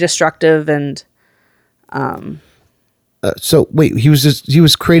and be destructive. And so wait, he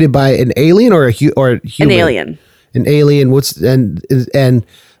was created by an alien or a human? An alien. An alien. And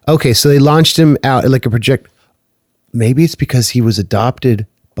okay, so they launched him out like a project. Maybe it's because he was adopted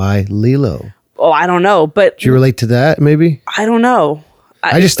by Lilo. Oh, I don't know, but do you relate to that? Maybe I don't know.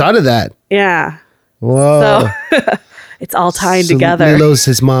 I just thought of that. Yeah. Whoa. So it's all tying together. Lilo's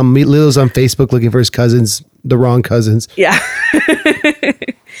his mom. Lilo's on Facebook looking for his cousins, the wrong cousins. Yeah.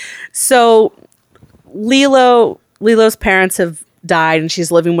 So Lilo's parents have died, and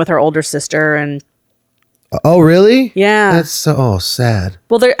she's living with her older sister. And oh, really? Yeah. That's so sad.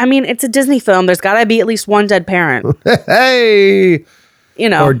 Well, it's a Disney film. There's got to be at least one dead parent. Hey.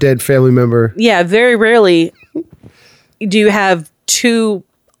 Or dead family member. Yeah, very rarely do you have two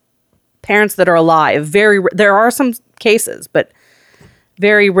parents that are alive. There are some cases, but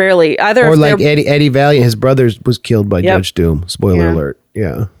very rarely. Either or like Eddie Valiant, his brother was killed by Judge Doom. Spoiler alert.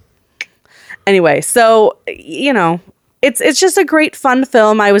 Yeah. Anyway, so it's just a great fun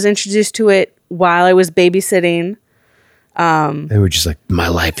film. I was introduced to it while I was babysitting. They were just like, my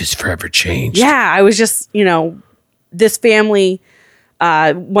life is forever changed. Yeah, I was just this family.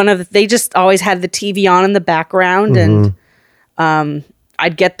 They just always had the TV on in the background, and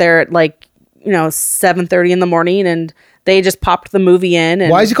I'd get there at 7:30 in the morning, and they just popped the movie in.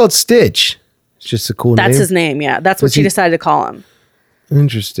 And why is he called Stitch? It's just a cool name. That's his name. Yeah, that's what she decided to call him.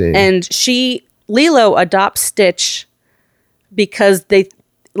 Interesting. And Lilo adopts Stitch because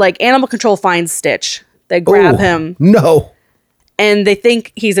animal control finds Stitch. They grab him. No. And they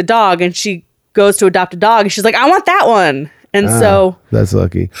think he's a dog, and she goes to adopt a dog, and she's like, I want that one. And so that's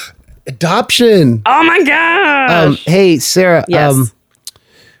lucky. Adoption. Oh my gosh. Hey, Sarah. Yes.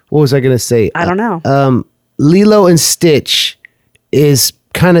 What was I going to say? I don't know. Lilo and Stitch is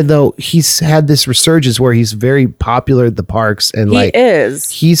kind of, though, he's had this resurgence where he's very popular at the parks. And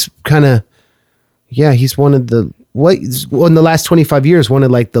he's kind of, he's one of the, in the last 25 years, one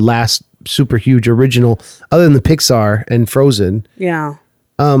of the last super huge original, other than the Pixar and Frozen. Yeah.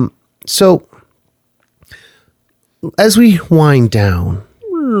 So as we wind down,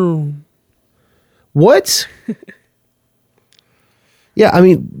 what? Yeah, I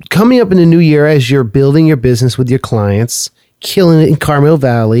mean, coming up in the new year as you're building your business with your clients, killing it in Carmel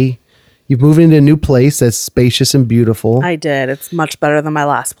Valley, you've moved into a new place that's spacious and beautiful. I did. It's much better than my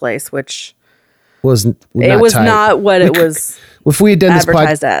last place, which was not what it was. If we had done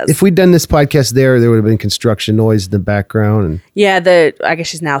advertised as. If we'd done this podcast there would have been construction noise in the background. And yeah, I guess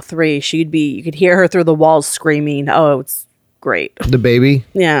she's now 3. You could hear her through the walls screaming. Oh, it's great. The baby.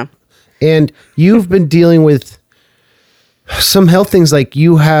 Yeah. And you've been dealing with some health things, like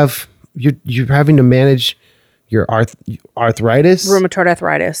you're having to manage your arthritis, rheumatoid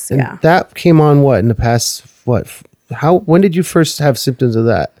arthritis. And yeah. That came on in the past, when did you first have symptoms of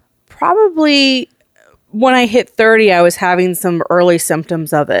that? Probably when I hit 30, I was having some early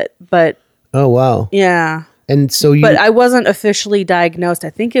symptoms of it, but oh, wow. Yeah. And so but I wasn't officially diagnosed. I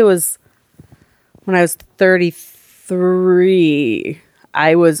think it was when I was 33.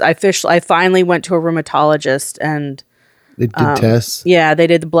 I finally went to a rheumatologist, and they did tests. Yeah, they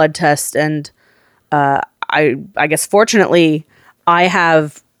did the blood test, and I guess fortunately I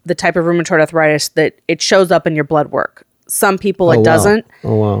have the type of rheumatoid arthritis that it shows up in your blood work. Some people it doesn't.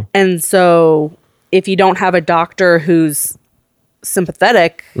 Oh wow. And so if you don't have a doctor who's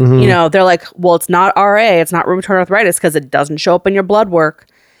sympathetic, you know, they're like, well, it's not RA, it's not rheumatoid arthritis because it doesn't show up in your blood work.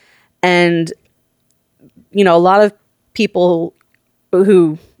 And, you know, a lot of people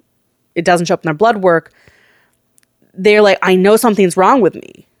who it doesn't show up in their blood work, they're like, I know something's wrong with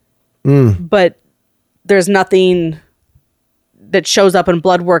me, but there's nothing that shows up in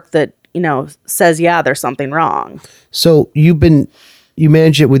blood work that, you know, says, yeah, there's something wrong. So you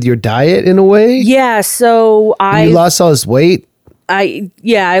manage it with your diet in a way? Yeah. So you lost all this weight?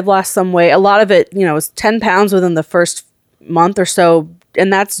 I've lost some weight. A lot of it, you know, was 10 pounds within the first month or so.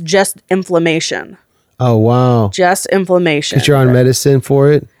 And that's just inflammation. Oh, wow. Just inflammation. Because you're on medicine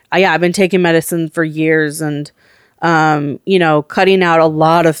for it? Yeah, I've been taking medicine for years and, you know, cutting out a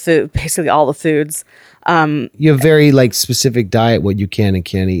lot of food, basically all the foods. You have very like specific diet, what you can and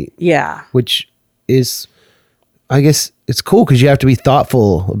can't eat. Yeah. Which is, I guess it's cool because you have to be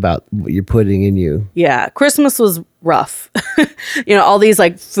thoughtful about what you're putting in you. Yeah. Christmas was rough. You know, all these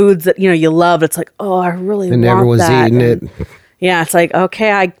like foods that, you know, you love. It's like, oh, I really want that. And everyone's eating it. Yeah. It's like,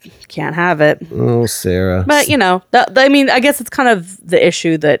 okay, I can't have it. Oh, Sarah. But, you know, I mean, I guess it's kind of the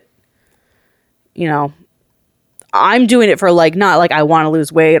issue that, you know, I'm doing it for like, not like I want to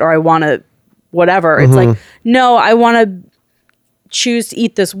lose weight or I want to whatever. It's like, no, I want to choose to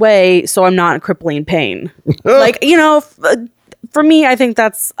eat this way so I'm not in crippling pain. Like, you know, for me, I think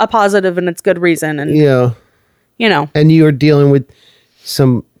that's a positive and it's good reason. And yeah, you know, and you're dealing with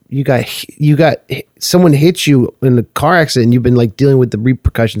you got someone hit you in a car accident. You've been like dealing with the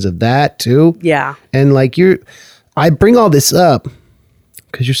repercussions of that too. Yeah. And like I bring all this up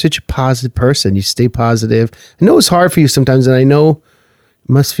because you're such a positive person. You stay positive. I know it's hard for you sometimes. And I know it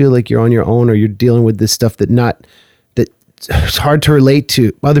must feel like you're on your own or you're dealing with this stuff that it's hard to relate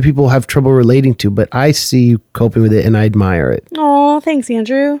to. Other people have trouble relating to, but I see you coping with it and I admire it. Oh, thanks,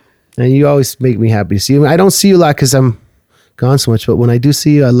 Andrew. And you always make me happy to see you. I don't see you a lot because I'm gone so much, but when I do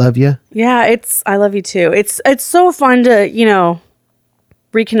see you, I love you. Yeah, I love you too. It's so fun to, you know,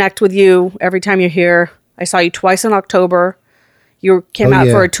 reconnect with you every time you're here. I saw you twice in October. You came out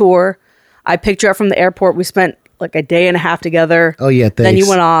for a tour. I picked you up from the airport. We spent like a day and a half together. Oh yeah, thanks. Then you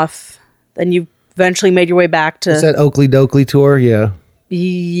went off. Then you eventually made your way back to... Is that Oakley Dokley tour? Yeah.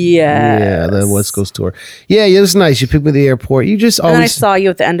 Yeah, the West Coast tour. Yeah, it was nice. You picked me at the airport. You just always... And I saw you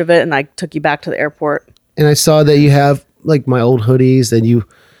at the end of it, and I took you back to the airport. And I saw that you have, like, my old hoodies, and you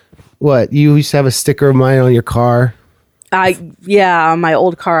used to have a sticker of mine on your car. On my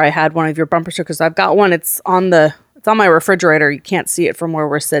old car, I had one of your bumper stickers. I've got one. It's on my refrigerator. You can't see it from where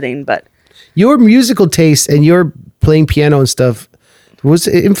we're sitting, but... Your musical taste and your playing piano and stuff was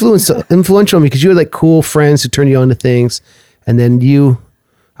influential on me because you had, like, cool friends who turned you on to things. And then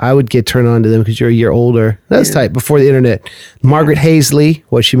I would get turned on to them because you're a year older. That's tight. Before the internet. Margaret Hazley,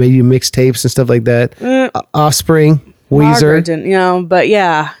 she made you mixtapes and stuff like that. Offspring, Weezer. Margaret didn't, you know, but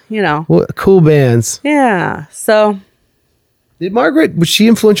yeah, you know. Cool bands. Yeah. So. Was she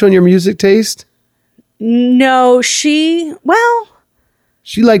influential on your music taste? No, she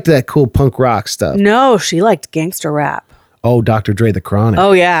liked that cool punk rock stuff. No, she liked gangster rap. Oh, Dr. Dre, The Chronic.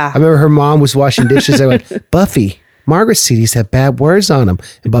 Oh, yeah. I remember her mom was washing dishes. I went, Buffy, Margaret's CDs have bad words on them.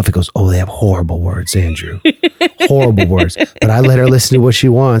 And Buffy goes, oh, they have horrible words, Andrew. Horrible words. But I let her listen to what she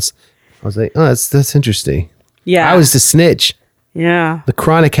wants. I was like, oh, that's interesting. Yeah. I was the snitch. Yeah. The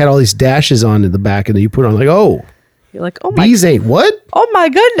Chronic had all these dashes on in the back, and then you put on like, oh. You're like, oh my. These ain't what? Oh my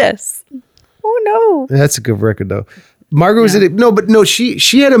goodness. Oh no. That's a good record though. Margaret was in it. No,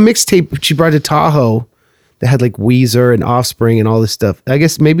 she had a mixtape she brought to Tahoe that had like Weezer and Offspring and all this stuff. I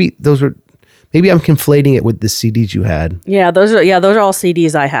guess maybe I'm conflating it with the CDs you had. Yeah, those are all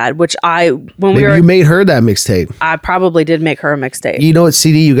CDs I had, which you made her that mixtape. I probably did make her a mixtape. You know what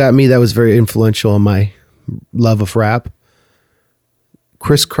CD you got me that was very influential on my love of rap?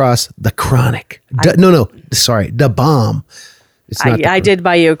 Crisscross, The Chronic. The Bomb. I did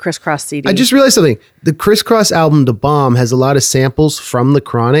buy you a Crisscross CD. I just realized something. The Crisscross album, The Bomb, has a lot of samples from The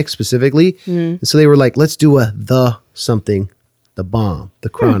Chronic specifically. And so they were like, let's do The Bomb, The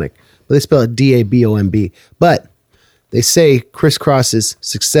Chronic. But they spell it DABOMB. But they say Crisscross's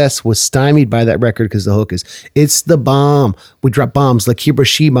success was stymied by that record because the hook is, it's the bomb. We drop bombs like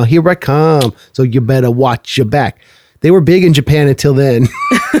Hiroshima. Here I come. So you better watch your back. They were big in Japan until then.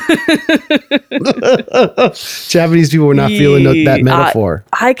 Japanese people were not feeling that metaphor.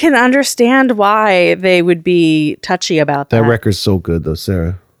 I can understand why they would be touchy about that. That record's so good, though,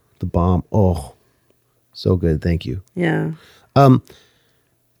 Sarah. The Bomb. Oh, so good. Thank you. Yeah.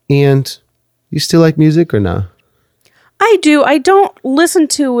 And you still like music or not? I do. I don't listen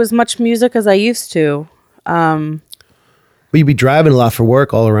to as much music as I used to. Well, you'd be driving a lot for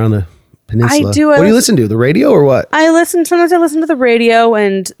work all around the Peninsula. I do. What do you listen to? The radio or what? Sometimes I listen to the radio,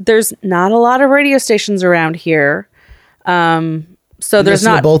 and there's not a lot of radio stations around here. So there's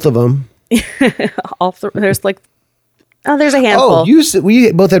not both of them. There's like, there's a handful.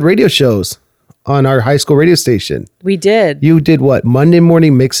 We both had radio shows on our high school radio station. We did. You did what? Monday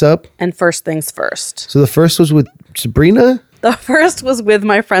morning mix up? And First Things First. So the first was with Sabrina? The first was with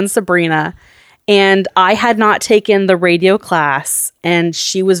my friend Sabrina, and I had not taken the radio class, and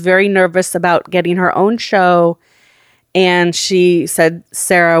she was very nervous about getting her own show. And she said,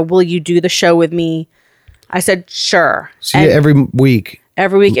 "Sarah, will you do the show with me?" I said, "Sure." So every week?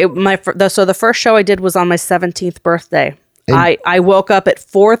 Every week. So the first show I did was on my 17th birthday. I woke up at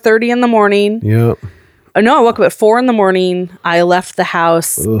 4:30 in the morning. Yeah. No, I woke up at 4 in the morning. I left the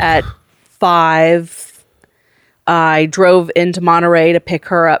house at 5. I drove into Monterey to pick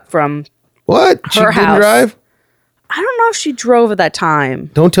her up from what? Her house. Didn't drive? I don't know if she drove at that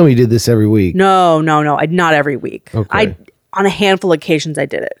time. Don't tell me you did this every week. No. Not every week. Okay. On a handful of occasions I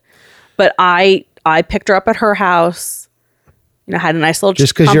did it. But I picked her up at her house. Had a nice little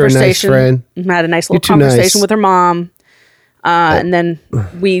just because you're a nice friend. Had a nice little conversation with her mom. And then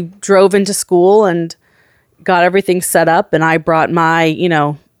we drove into school and got everything set up. And I brought my,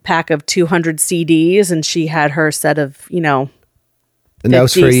 pack of 200 CDs, and she had her set of, and that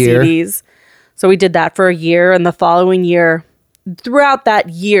was for a year. CDs. So we did that for a year. And the following year, throughout that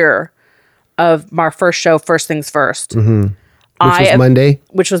year of our first show, First Things First,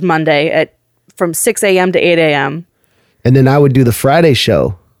 which was Monday from 6 a.m. to 8 a.m. And then I would do the Friday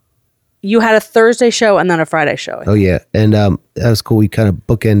show. You had a Thursday show and then a Friday show. Oh, yeah. And that was cool. We kind of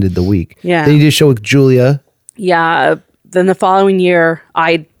bookended the week. Yeah. Then you did a show with Julia. Yeah. Then the following year,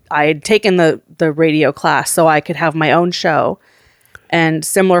 I had taken the radio class so I could have my own show. And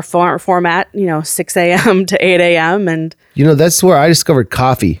similar format, 6 a.m. to 8 a.m. And that's where I discovered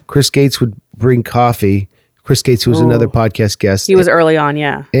coffee. Chris Gates would bring coffee. Chris Gates was another podcast guest. He was early on,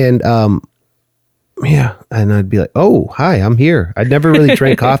 yeah. And yeah, and I'd be like, "Oh, hi, I'm here." I'd never really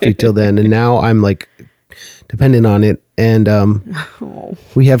drank coffee till then, and now I'm like dependent on it. And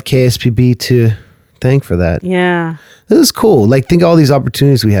we have KSPB to thank for that. Yeah, it was cool. Like, think of all these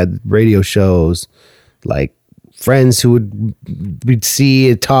opportunities we had: radio shows, like friends who we'd see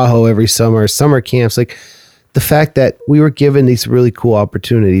at Tahoe every summer camps. Like the fact that we were given these really cool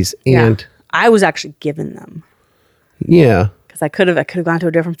opportunities, and I was actually given them. Yeah. I could have gone to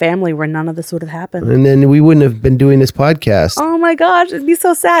a different family where none of this would have happened. And then we wouldn't have been doing this podcast. Oh my gosh, it'd be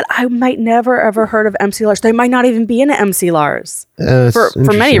so sad. I might never ever heard of MC Lars. They might not even be in MC Lars for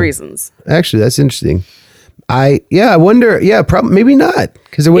many reasons. Actually, that's interesting. I wonder. Yeah, probably maybe not,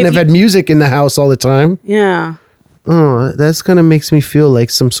 because they wouldn't have had music in the house all the time. Yeah. Oh, that's kind of makes me feel like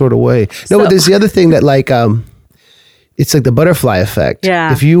some sort of way. No, but there's the other thing that it's like the butterfly effect.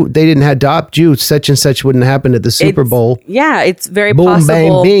 Yeah. If they didn't adopt you, such and such wouldn't happen at the Super Bowl. Yeah, it's very Boom,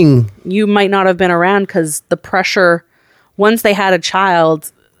 possible. Bang, bing. You might not have been around because the pressure, once they had a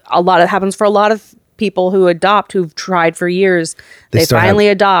child, it happens for a lot of people who adopt, who've tried for years. They finally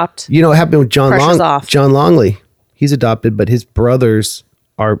adopt. What happened with John off. John Longley? He's adopted, but his brothers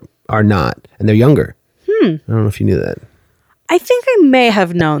are not, and they're younger. I don't know if you knew that. I think I may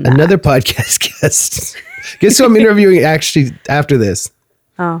have known that. Another podcast guest. Guess who I'm interviewing actually after this?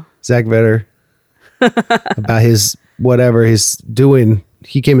 Oh. Zach Vetter. About whatever he's doing.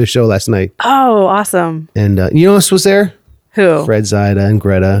 He came to the show last night. Oh, awesome. And you know who else was there? Who? Fred Zaida and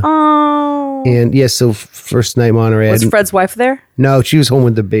Greta. Oh. And so first night Monterey. Was Fred's wife there? No, she was home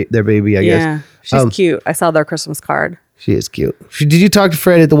with their baby, I guess. Yeah, she's cute. I saw their Christmas card. She is cute. Did you talk to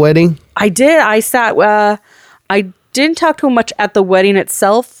Fred at the wedding? I did. I didn't talk to him much at the wedding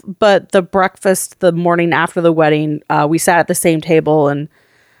itself, but the breakfast the morning after the wedding, we sat at the same table and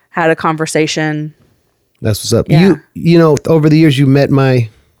had a conversation. That's what's up. Yeah. You over the years, you met my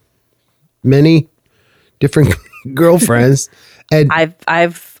many different girlfriends, and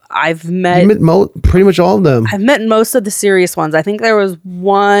I've met pretty much all of them. I've met most of the serious ones. I think there was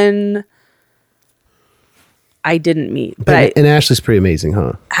one I didn't meet. And Ashley's pretty amazing,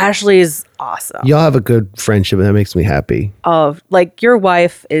 huh? Ashley is awesome. Y'all have a good friendship, and that makes me happy. Oh, your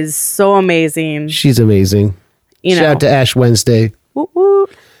wife is so amazing. She's amazing. Shout out to Ash Wednesday. Woo woo.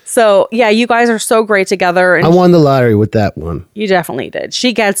 So, yeah, you guys are so great together. And I won the lottery with that one. You definitely did.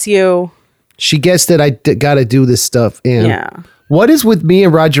 She gets you. She gets that I got to do this stuff. And what is with me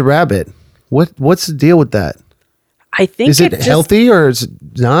and Roger Rabbit? What's the deal with that? I think is it healthy or is it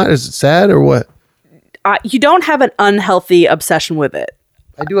not? Is it sad or what? You don't have an unhealthy obsession with it.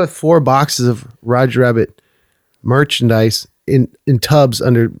 I do have 4 boxes of Roger Rabbit merchandise in tubs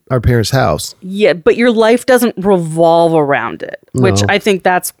under our parents' house. Yeah, but your life doesn't revolve around it, which No. I think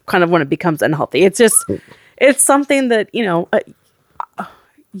that's kind of when it becomes unhealthy. It's just, it's something that,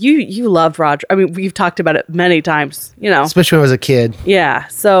 you loved Roger. I mean, we've talked about it many times, Especially when I was a kid. Yeah.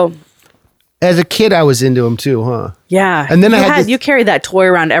 So As a kid, I was into them too, huh? yeah. And then you carried that toy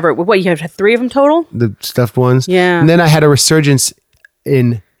around everywhere. What, you had 3 of them total? The stuffed ones. Yeah. And then I had a resurgence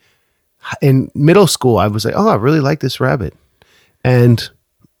in middle school. I was like, oh, I really like this rabbit. And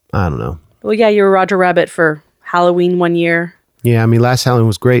I don't know. Well, yeah, you were Roger Rabbit for Halloween one year. Yeah, I mean, last Halloween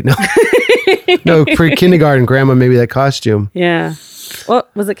was great. No, no, pre-kindergarten, grandma made me that costume. Yeah. Well,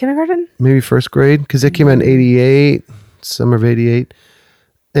 was it kindergarten? Maybe first grade, because it came out in 88, summer of 88.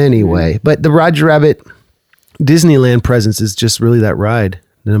 Anyway, but the Roger Rabbit Disneyland presence is just really that ride.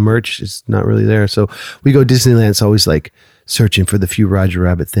 The merch is not really there. So we go Disneyland. It's always like searching for the few Roger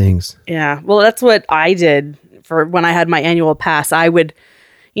Rabbit things. Yeah. Well, that's what I did for when I had my annual pass. I would,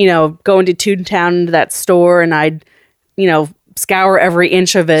 go into Toontown, into that store, and I'd, scour every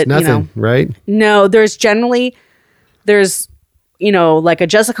inch of it. It's nothing, right? No, there's like a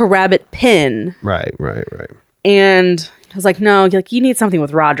Jessica Rabbit pin. Right. And I was like, no, like you need something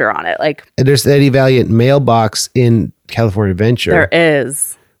with Roger on it. Like, And there's the Eddie Valiant mailbox in California Adventure. there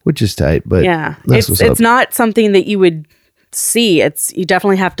is. Which is tight, but Yeah. that's what's up. It's not something that you would see. You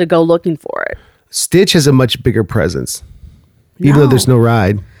definitely have to go looking for it. Stitch has a much bigger presence, even though there's no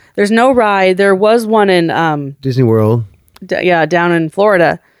ride. There's no ride. There was one in Disney World. down in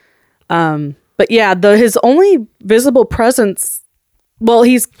Florida. But yeah, his only visible presence. Well,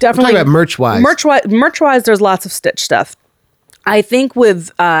 he's definitely Talking about merch-wise. Merch-wise, there's lots of Stitch stuff. I think with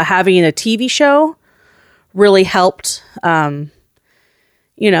having a TV show really helped.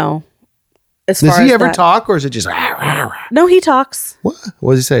 As Does far he as ever that. talk, or is it just rah, rah, rah? No, he talks. What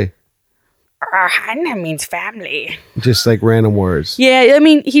does he say? That means family. Just like random words. Yeah, I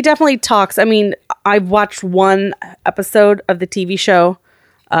mean, he definitely talks. I mean, I've watched one episode of the TV show,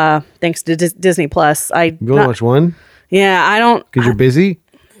 thanks to Disney Plus. You only watch one? Yeah, I don't. Because you're busy?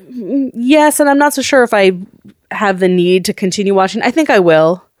 Yes, and I'm not so sure if I have the need to continue watching. I think I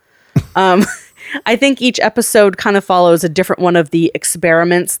will. I think each episode kind of follows a different one of the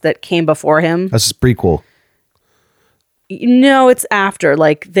experiments that came before him. That's a prequel. No, it's after.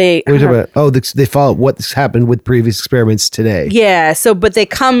 Like they. What are you talking about? Oh, they follow what's happened with previous experiments today. Yeah. So, but they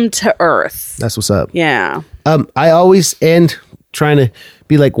come to Earth. That's what's up. Yeah. I always end trying to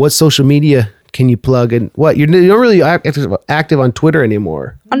be like, what social media can you plug? And what? You're not really active on Twitter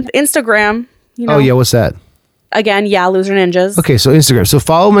anymore. On Instagram. Oh, yeah. What's that? Again, yeah, Loser Ninjas. Okay, so Instagram. So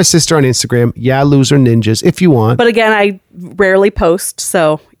follow my sister on Instagram. Yeah, Loser Ninjas, if you want. But again, I rarely post,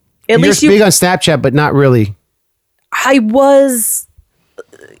 so at least You're big on Snapchat, but not really. I was,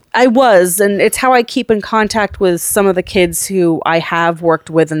 and it's how I keep in contact with some of the kids who I have worked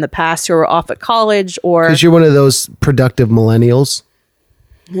with in the past who are off at college or. Because you're one of those productive millennials.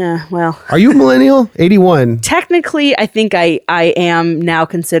 Yeah, well. Are you a millennial? 81. Technically, I think I am now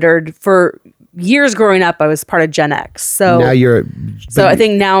considered. For years growing up, I was part of Gen X. So Now you're. So I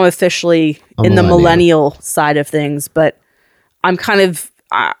think now I'm officially in the millennial side of things, but I'm kind of.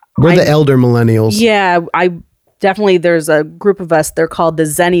 We're the elder millennials. Yeah, definitely, there's a group of us. They're called the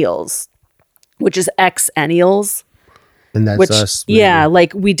Zennials, which is Xennials. And that's us. Maybe. Yeah,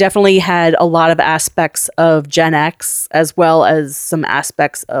 like we definitely had a lot of aspects of Gen X as well as some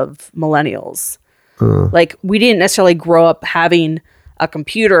aspects of millennials. Like we didn't necessarily grow up having a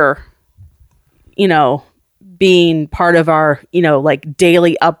computer, being part of our, like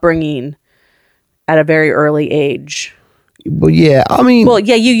daily upbringing at a very early age. Well, yeah. I mean. Well,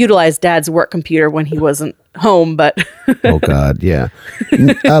 yeah, you utilized Dad's work computer when he wasn't home, but. Oh God, yeah.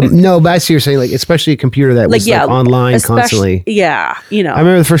 No, but I see you're saying, like, especially a computer that was like online constantly. Yeah, I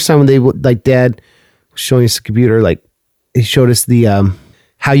remember the first time when they like Dad was showing us the computer, like he showed us the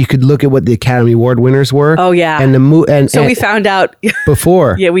how you could look at what the Academy Award winners were. Oh yeah, and so we found out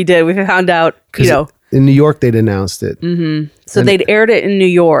before. Yeah, we did. We found out. In New York they'd announced it. Mm-hmm. So they'd aired it in New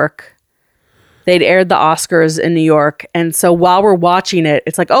York. They'd aired the Oscars in New York. And so while we're watching it,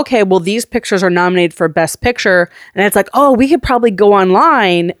 it's like, okay, well, these pictures are nominated for Best Picture. And it's like, oh, we could probably go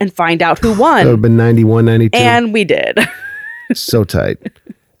online and find out who won. That would have been 91, 92. And we did. So tight.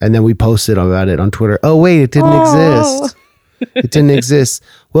 And then we posted about it on Twitter. Oh, wait, it didn't exist. It didn't exist.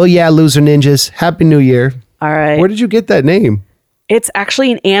 Well, yeah, Loser Ninjas. Happy New Year. All right. Where did you get that name? It's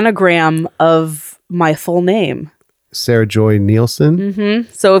actually an anagram of my full name. Sarah Joy Nielsen. Mm-hmm.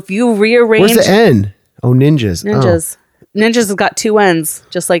 So if you rearrange... Where's the N? Oh, Ninjas. Ninjas. Oh. Ninjas has got 2 N's,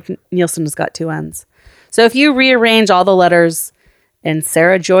 just like Nielsen has got 2 N's. So if you rearrange all the letters in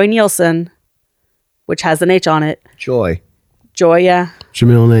Sarah Joy Nielsen, which has an H on it. Joy. Joy, yeah. What's your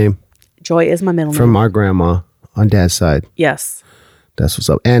middle name? Joy is my middle name. From our grandma on dad's side. Yes. That's what's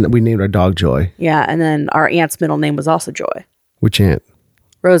up. And we named our dog Joy. Yeah, and then our aunt's middle name was also Joy. Which aunt?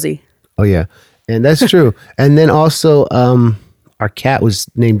 Rosie. Oh, yeah. And that's true. And then also our cat was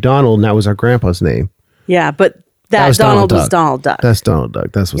named Donald, and that was our grandpa's name. Yeah, but that was Donald was Donald Duck. That's Donald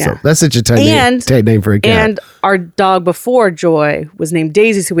Duck. That's what's up. That's such a tight name for a cat. And our dog before Joy was named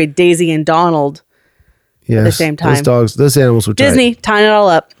Daisy, so we had Daisy and Donald at the same time. Those animals were Disney, tying it all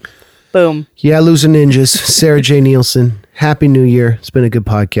up. Boom. Yeah, Loser Ninjas. Sarah J. Nielsen. Happy New Year. It's been a good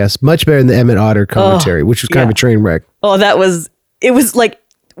podcast. Much better than the Emmett Otter commentary, which was kind of a train wreck. Oh, it was like,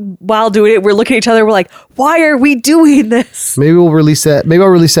 while doing it, we're looking at each other, we're like, why are we doing this? Maybe we'll release that. Maybe I'll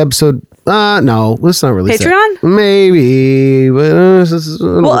release episode. No, let's not release Patreon? That. Maybe.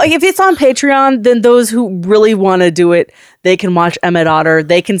 But, well, if it's on Patreon, then those who really want to do it, they can watch Emmett Otter.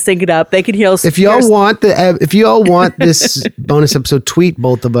 They can sync it up. They can hear. If y'all want this bonus episode, tweet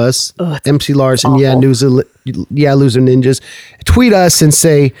both of us, MC Lars and Loser Ninjas. Tweet us and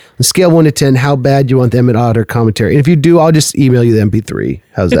say, on a scale 1 to 10, how bad you want the Emmett Otter commentary. And if you do, I'll just email you the MP3.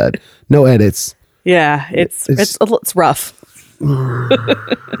 How's that? No edits. Yeah, it's rough.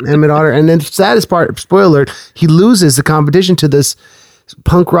 Emmett Otter, and then saddest part, spoiler alert, he loses the competition to this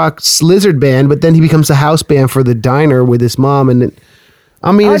punk rock lizard band, but then he becomes a house band for the diner with his mom, and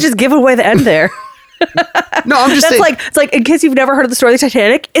I'll just give away the end there. No, I'm just saying, it's like in case you've never heard of the story of the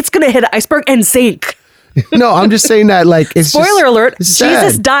Titanic, it's gonna hit an iceberg and sink. No, I'm just saying that it's spoiler alert,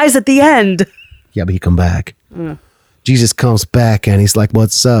 Jesus dies at the end. Yeah, but he come back. Jesus comes back and he's like,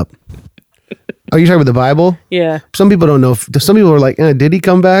 what's up? Are you talking about the Bible? Yeah. Some people don't know. Some people are like, did he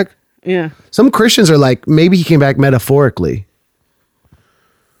come back? Yeah. Some Christians are like, maybe he came back metaphorically.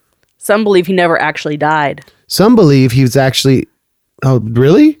 Some believe he never actually died. Some believe he was actually, oh,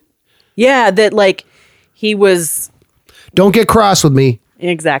 really? Yeah, that like he was. Don't get cross with me.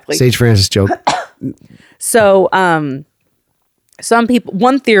 Exactly. Sage Francis joke. So, some people,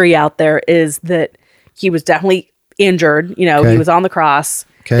 one theory out there is that he was definitely injured. You know, He was on the cross.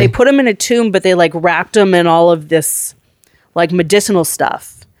 Okay. They put him in a tomb, but they like wrapped him in all of this like medicinal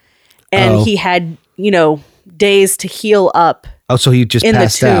stuff. And he had, days to heal up. Oh, so he just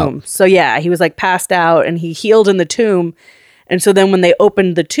passed out. In the tomb. So yeah, he was like passed out and he healed in the tomb. And so then when they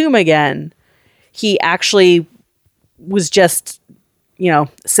opened the tomb again, he actually was just,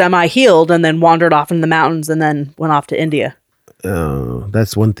 semi-healed and then wandered off in the mountains and then went off to India. Oh,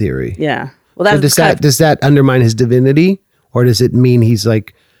 that's one theory. Yeah. Well, does that undermine his divinity? Or does it mean he's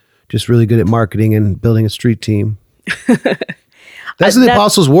like just really good at marketing and building a street team? That's what the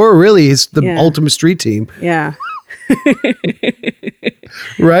apostles were, really. It's the ultimate street team. Yeah.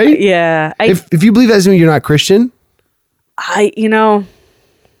 Right? Yeah. If you believe that doesn't mean you're not Christian. That's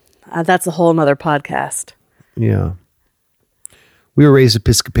a whole nother podcast. Yeah. We were raised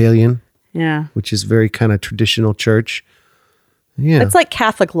Episcopalian. Yeah. Which is very kind of traditional church. Yeah. It's like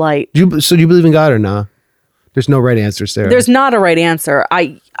Catholic light. So do you believe in God or not? There's no right answer, Sarah. There's not a right answer.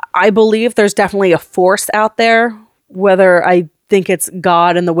 I believe there's definitely a force out there. Whether I think it's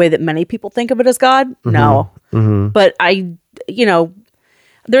God in the way that many people think of it as God, no. Mm-hmm. But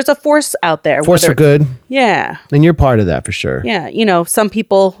there's a force out there. Force for good. Yeah. And you're part of that for sure. Yeah. Some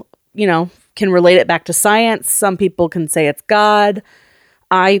people, can relate it back to science. Some people can say it's God.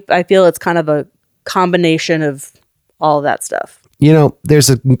 I feel it's kind of a combination of all of that stuff. There's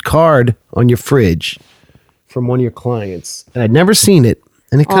a card on your fridge from one of your clients, and I'd never seen it,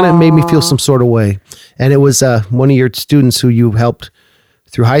 and it kind of made me feel some sort of way. And it was one of your students who you helped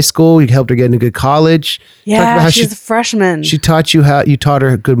through high school. You helped her get into good college. Yeah, she's a freshman. She taught you you taught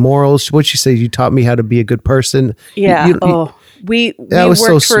her good morals. What'd she say? You taught me how to be a good person. Yeah. We was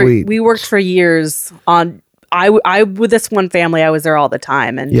so sweet. We worked for years on. I with this one family, I was there all the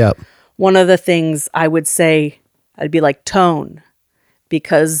time, and one of the things I would say, I'd be like tone.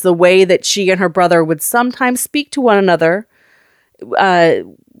 Because the way that she and her brother would sometimes speak to one another, kind of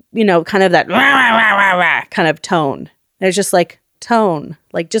that rah, rah, rah, rah, kind of tone. And it's just like tone,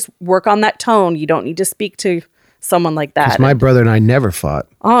 like just work on that tone. You don't need to speak to someone like that. My brother and I never fought.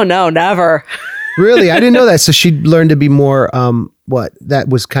 Oh no, never. Really, I didn't know that. So she learned to be more. That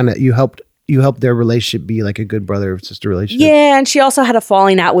was kind of you helped their relationship be like a good brother sister relationship. Yeah, and she also had a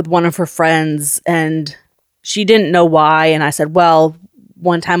falling out with one of her friends, and she didn't know why. And I said, well.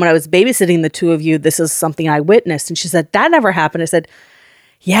 One time when I was babysitting the two of you, this is something I witnessed. And she said, that never happened. I said,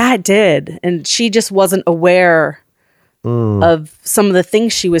 yeah, it did. And she just wasn't aware of some of the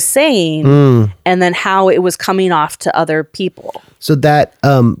things she was saying and then how it was coming off to other people. So that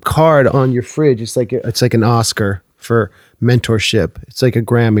card on your fridge, it's like an Oscar. for mentorship. It's like a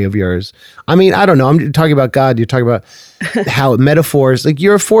Grammy of yours. I mean, I don't know. I'm talking about God. You're talking about how metaphors, like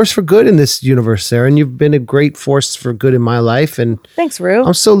you're a force for good in this universe, Sarah, and you've been a great force for good in my life. And thanks, Rue.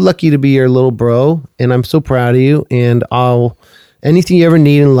 I'm so lucky to be your little bro, and I'm so proud of you. And anything you ever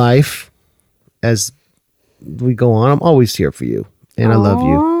need in life as we go on, I'm always here for you. And I love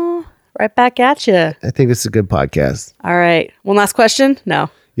you. Right back at you. I think this is a good podcast. All right. One last question? No.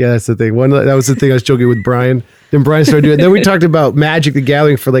 Yeah, that's the thing. That was the thing I was joking with Brian. Then Brian started doing it. Then we talked about Magic the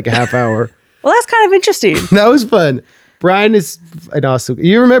Gathering for like a half hour. Well, that's kind of interesting. That was fun. Brian is an awesome.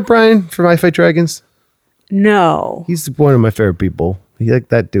 You ever met Brian from I Fight Dragons? No. He's one of my favorite people.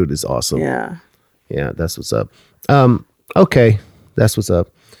 That dude is awesome. Yeah. Yeah, that's what's up. Okay, that's what's up.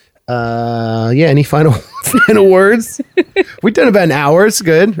 Yeah, any final words? We've done about an hour. It's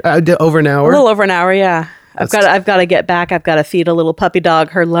good. Over an hour. A little over an hour, yeah. I've got to get back. I've got to feed a little puppy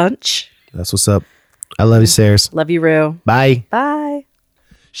dog her lunch. That's what's up. I love you, Sarah. Love you, Rue. Bye. Bye.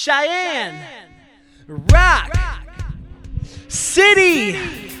 Cheyenne, Rock City.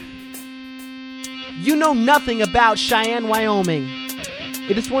 You know nothing about Cheyenne, Wyoming.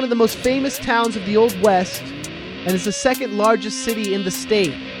 It is one of the most famous towns of the Old West and is the second largest city in the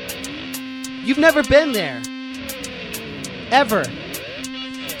state. You've never been there, ever.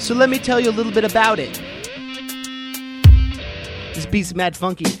 So let me tell you a little bit about it. This beat's mad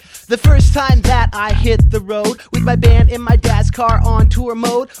funky. The first time that I hit the road with my band in my dad's car on tour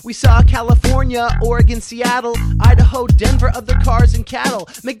mode, we saw California, Oregon, Seattle, Idaho, Denver, other cars and cattle,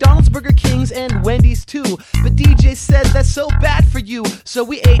 McDonald's, Burger Kings, and Wendy's too. But DJ said that's so bad for you, so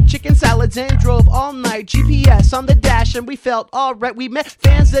we ate chicken salads and drove all night. GPS on the dash and we felt alright. We met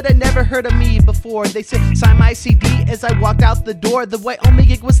fans that had never heard of me before. They said sign my CD as I walked out the door. The Wyoming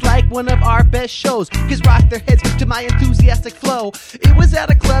gig was like one of our best shows. Kids rocked their heads to my enthusiastic flow. It was at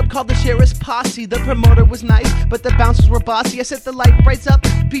a club called the Sheriff's Posse. The promoter was nice, but the bouncers were bossy. I set the light brights up,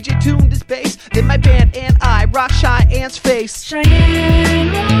 PJ tuned his bass, then my band and I rocked Cheyenne's face.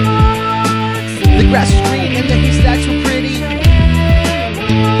 Cheyenne The grass was green and the haystacks were pretty.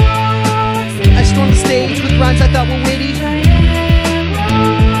 I stormed the stage with rhymes I thought were witty.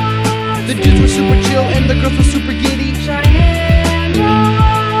 The dudes were super chill and the girls were super giddy.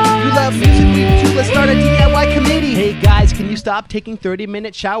 You love music, we do too, let's start a DIY committee. Hey guys, can you stop taking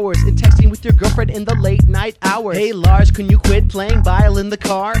 30-minute showers and texting with your girlfriend in the late night hours? Hey Lars, can you quit playing viol in the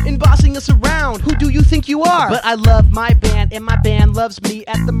car and bossing us around? Who do you think you are? But I love my band and my band loves me.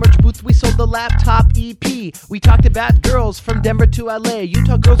 At the merch booth we sold the laptop EP. We talked about girls from Denver to LA.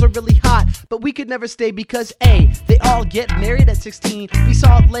 Utah girls are really hot, but we could never stay because A, they all get married at 16. B,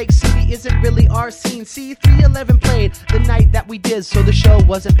 Salt Lake City isn't really our scene. C, 311 played the night that we did, so the show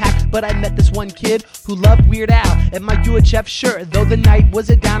wasn't packed. But I met this one kid who loved Weird Al and my UHF shirt. Though the night was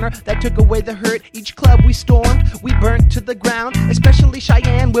a downer, that took away the hurt. Each club we stormed, we burnt to the ground. Especially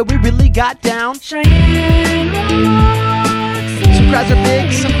Cheyenne, where we really got down. Cheyenne Some crowds are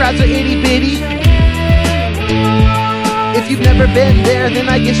big, some crowds are itty bitty. If you've never been there, then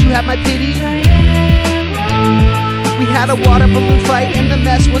I guess you have my pity. We had a water balloon fight and the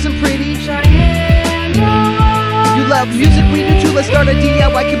mess wasn't pretty. You love music, we do too, let's start a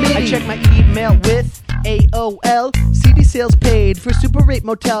DIY committee. I checked my email with AOL. CD sales paid for Super 8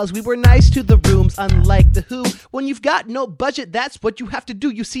 motels. We were nice to the rooms, unlike the Who. When you've got no budget, that's what you have to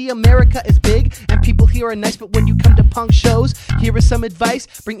do. You see, America is big and people here are nice, but when you come to punk shows, here is some advice.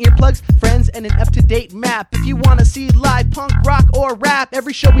 Bring earplugs, friends, and an up-to-date map. If you want to see live punk, rock, or rap,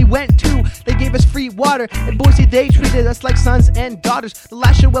 every show we went to, they gave us free water. In Boise, they treated us like sons and daughters. The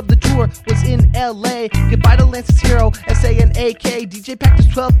last show of the tour was in LA. Goodbye to Lance's Hero, SA and AK. DJ packed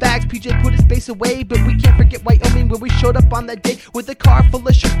his 12 bags, PJ put his bass away, but we can't forget Wyoming, where we showed up on that day with a car full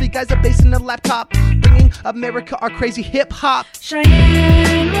of shirts, big guys, a bass, and a laptop, bringing America our crazy hip-hop.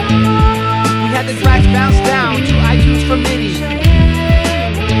 Cheyenne We had the tracks bounce down to iTunes for MIDI.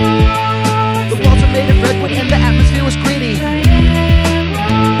 The walls were made of redwood and the atmosphere was gritty.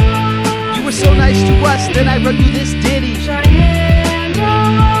 You were so nice to us that I wrote you this ditty.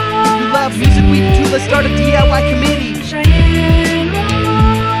 You love music, we do too, let's start a DIY committee.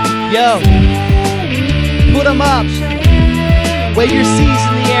 Yo, put 'em up, wave your C's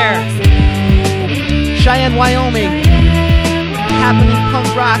in the air. Cheyenne, Wyoming, happening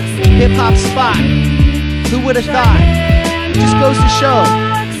punk rock, hip-hop spot. Who would have thought? Just goes to show,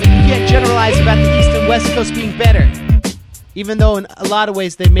 you can't generalize about the East and West Coast being better. Even though in a lot of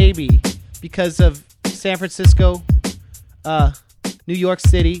ways they may be, because of San Francisco, New York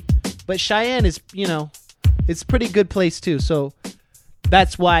City. But Cheyenne is, it's a pretty good place too. So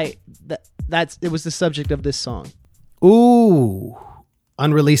that's why it was the subject of this song. Ooh,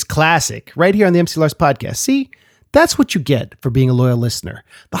 unreleased classic right here on the MC Lars podcast. See, That's what you get for being a loyal listener.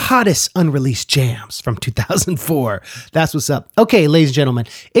 The hottest unreleased jams from 2004. That's what's up. Okay, ladies and gentlemen,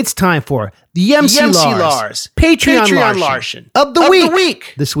 it's time for the MC Lars Patreon Larson of the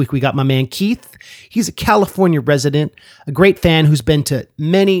week. This week we got my man Keith. He's a California resident, a great fan who's been to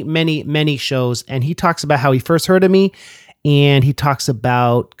many, many, many shows, and he talks about how he first heard of me, and he talks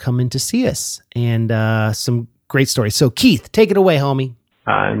about coming to see us, and some great stories. So Keith, take it away, homie.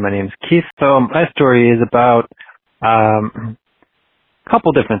 My name's Keith. So my story is about a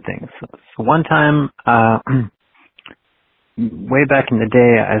couple different things. So one time, way back in the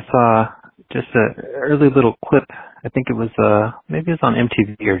day, I saw just an early little clip. I think it was, maybe it was on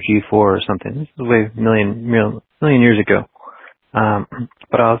MTV or G4 or something. This is way million years ago.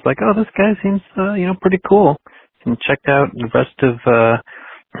 But I was like, oh, this guy seems, pretty cool. And checked out the rest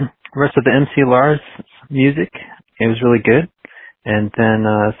of the MC Lars music. It was really good. And then,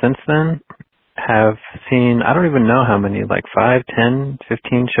 since then, have seen, I don't even know how many, like 5, 10,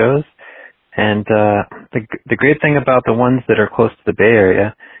 15 shows. And, the great thing about the ones that are close to the Bay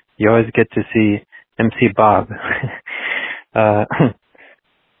Area, you always get to see MC Bob.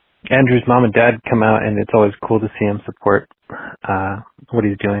 Andrew's mom and dad come out, and it's always cool to see him support, what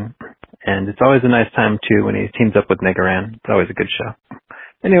he's doing. And it's always a nice time too when he teams up with Megaran. It's always a good show.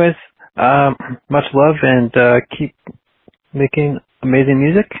 Anyways, much love, and, keep making amazing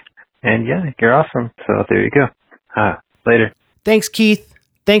music. And yeah, you're awesome. So there you go. Later. Thanks, Keith.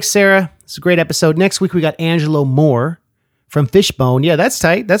 Thanks, Sarah. It's a great episode. Next week, we got Angelo Moore from Fishbone. Yeah, that's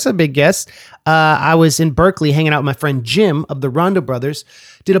tight. That's a big guest. I was in Berkeley hanging out with my friend Jim of the Rondo Brothers.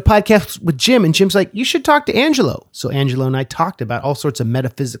 Did a podcast with Jim, and Jim's like, you should talk to Angelo. So Angelo and I talked about all sorts of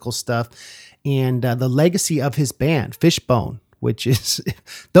metaphysical stuff and the legacy of his band, Fishbone, which is,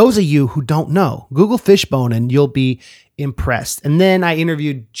 those of you who don't know, Google Fishbone and you'll be impressed. And then I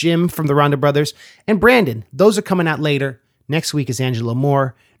interviewed Jim from the Rondo Brothers and Brandon. Those are coming out later. Next week is Angelo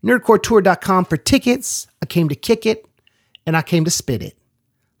Moore. NerdCoreTour.com for tickets. I came to kick it, and I came to spit it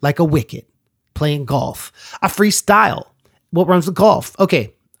like a wicket playing golf. I freestyle. What runs with golf?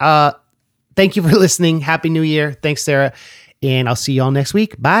 Okay. Thank you for listening. Happy New Year. Thanks, Sarah. And I'll see y'all next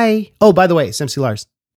week. Bye. Oh, by the way, it's MC Lars.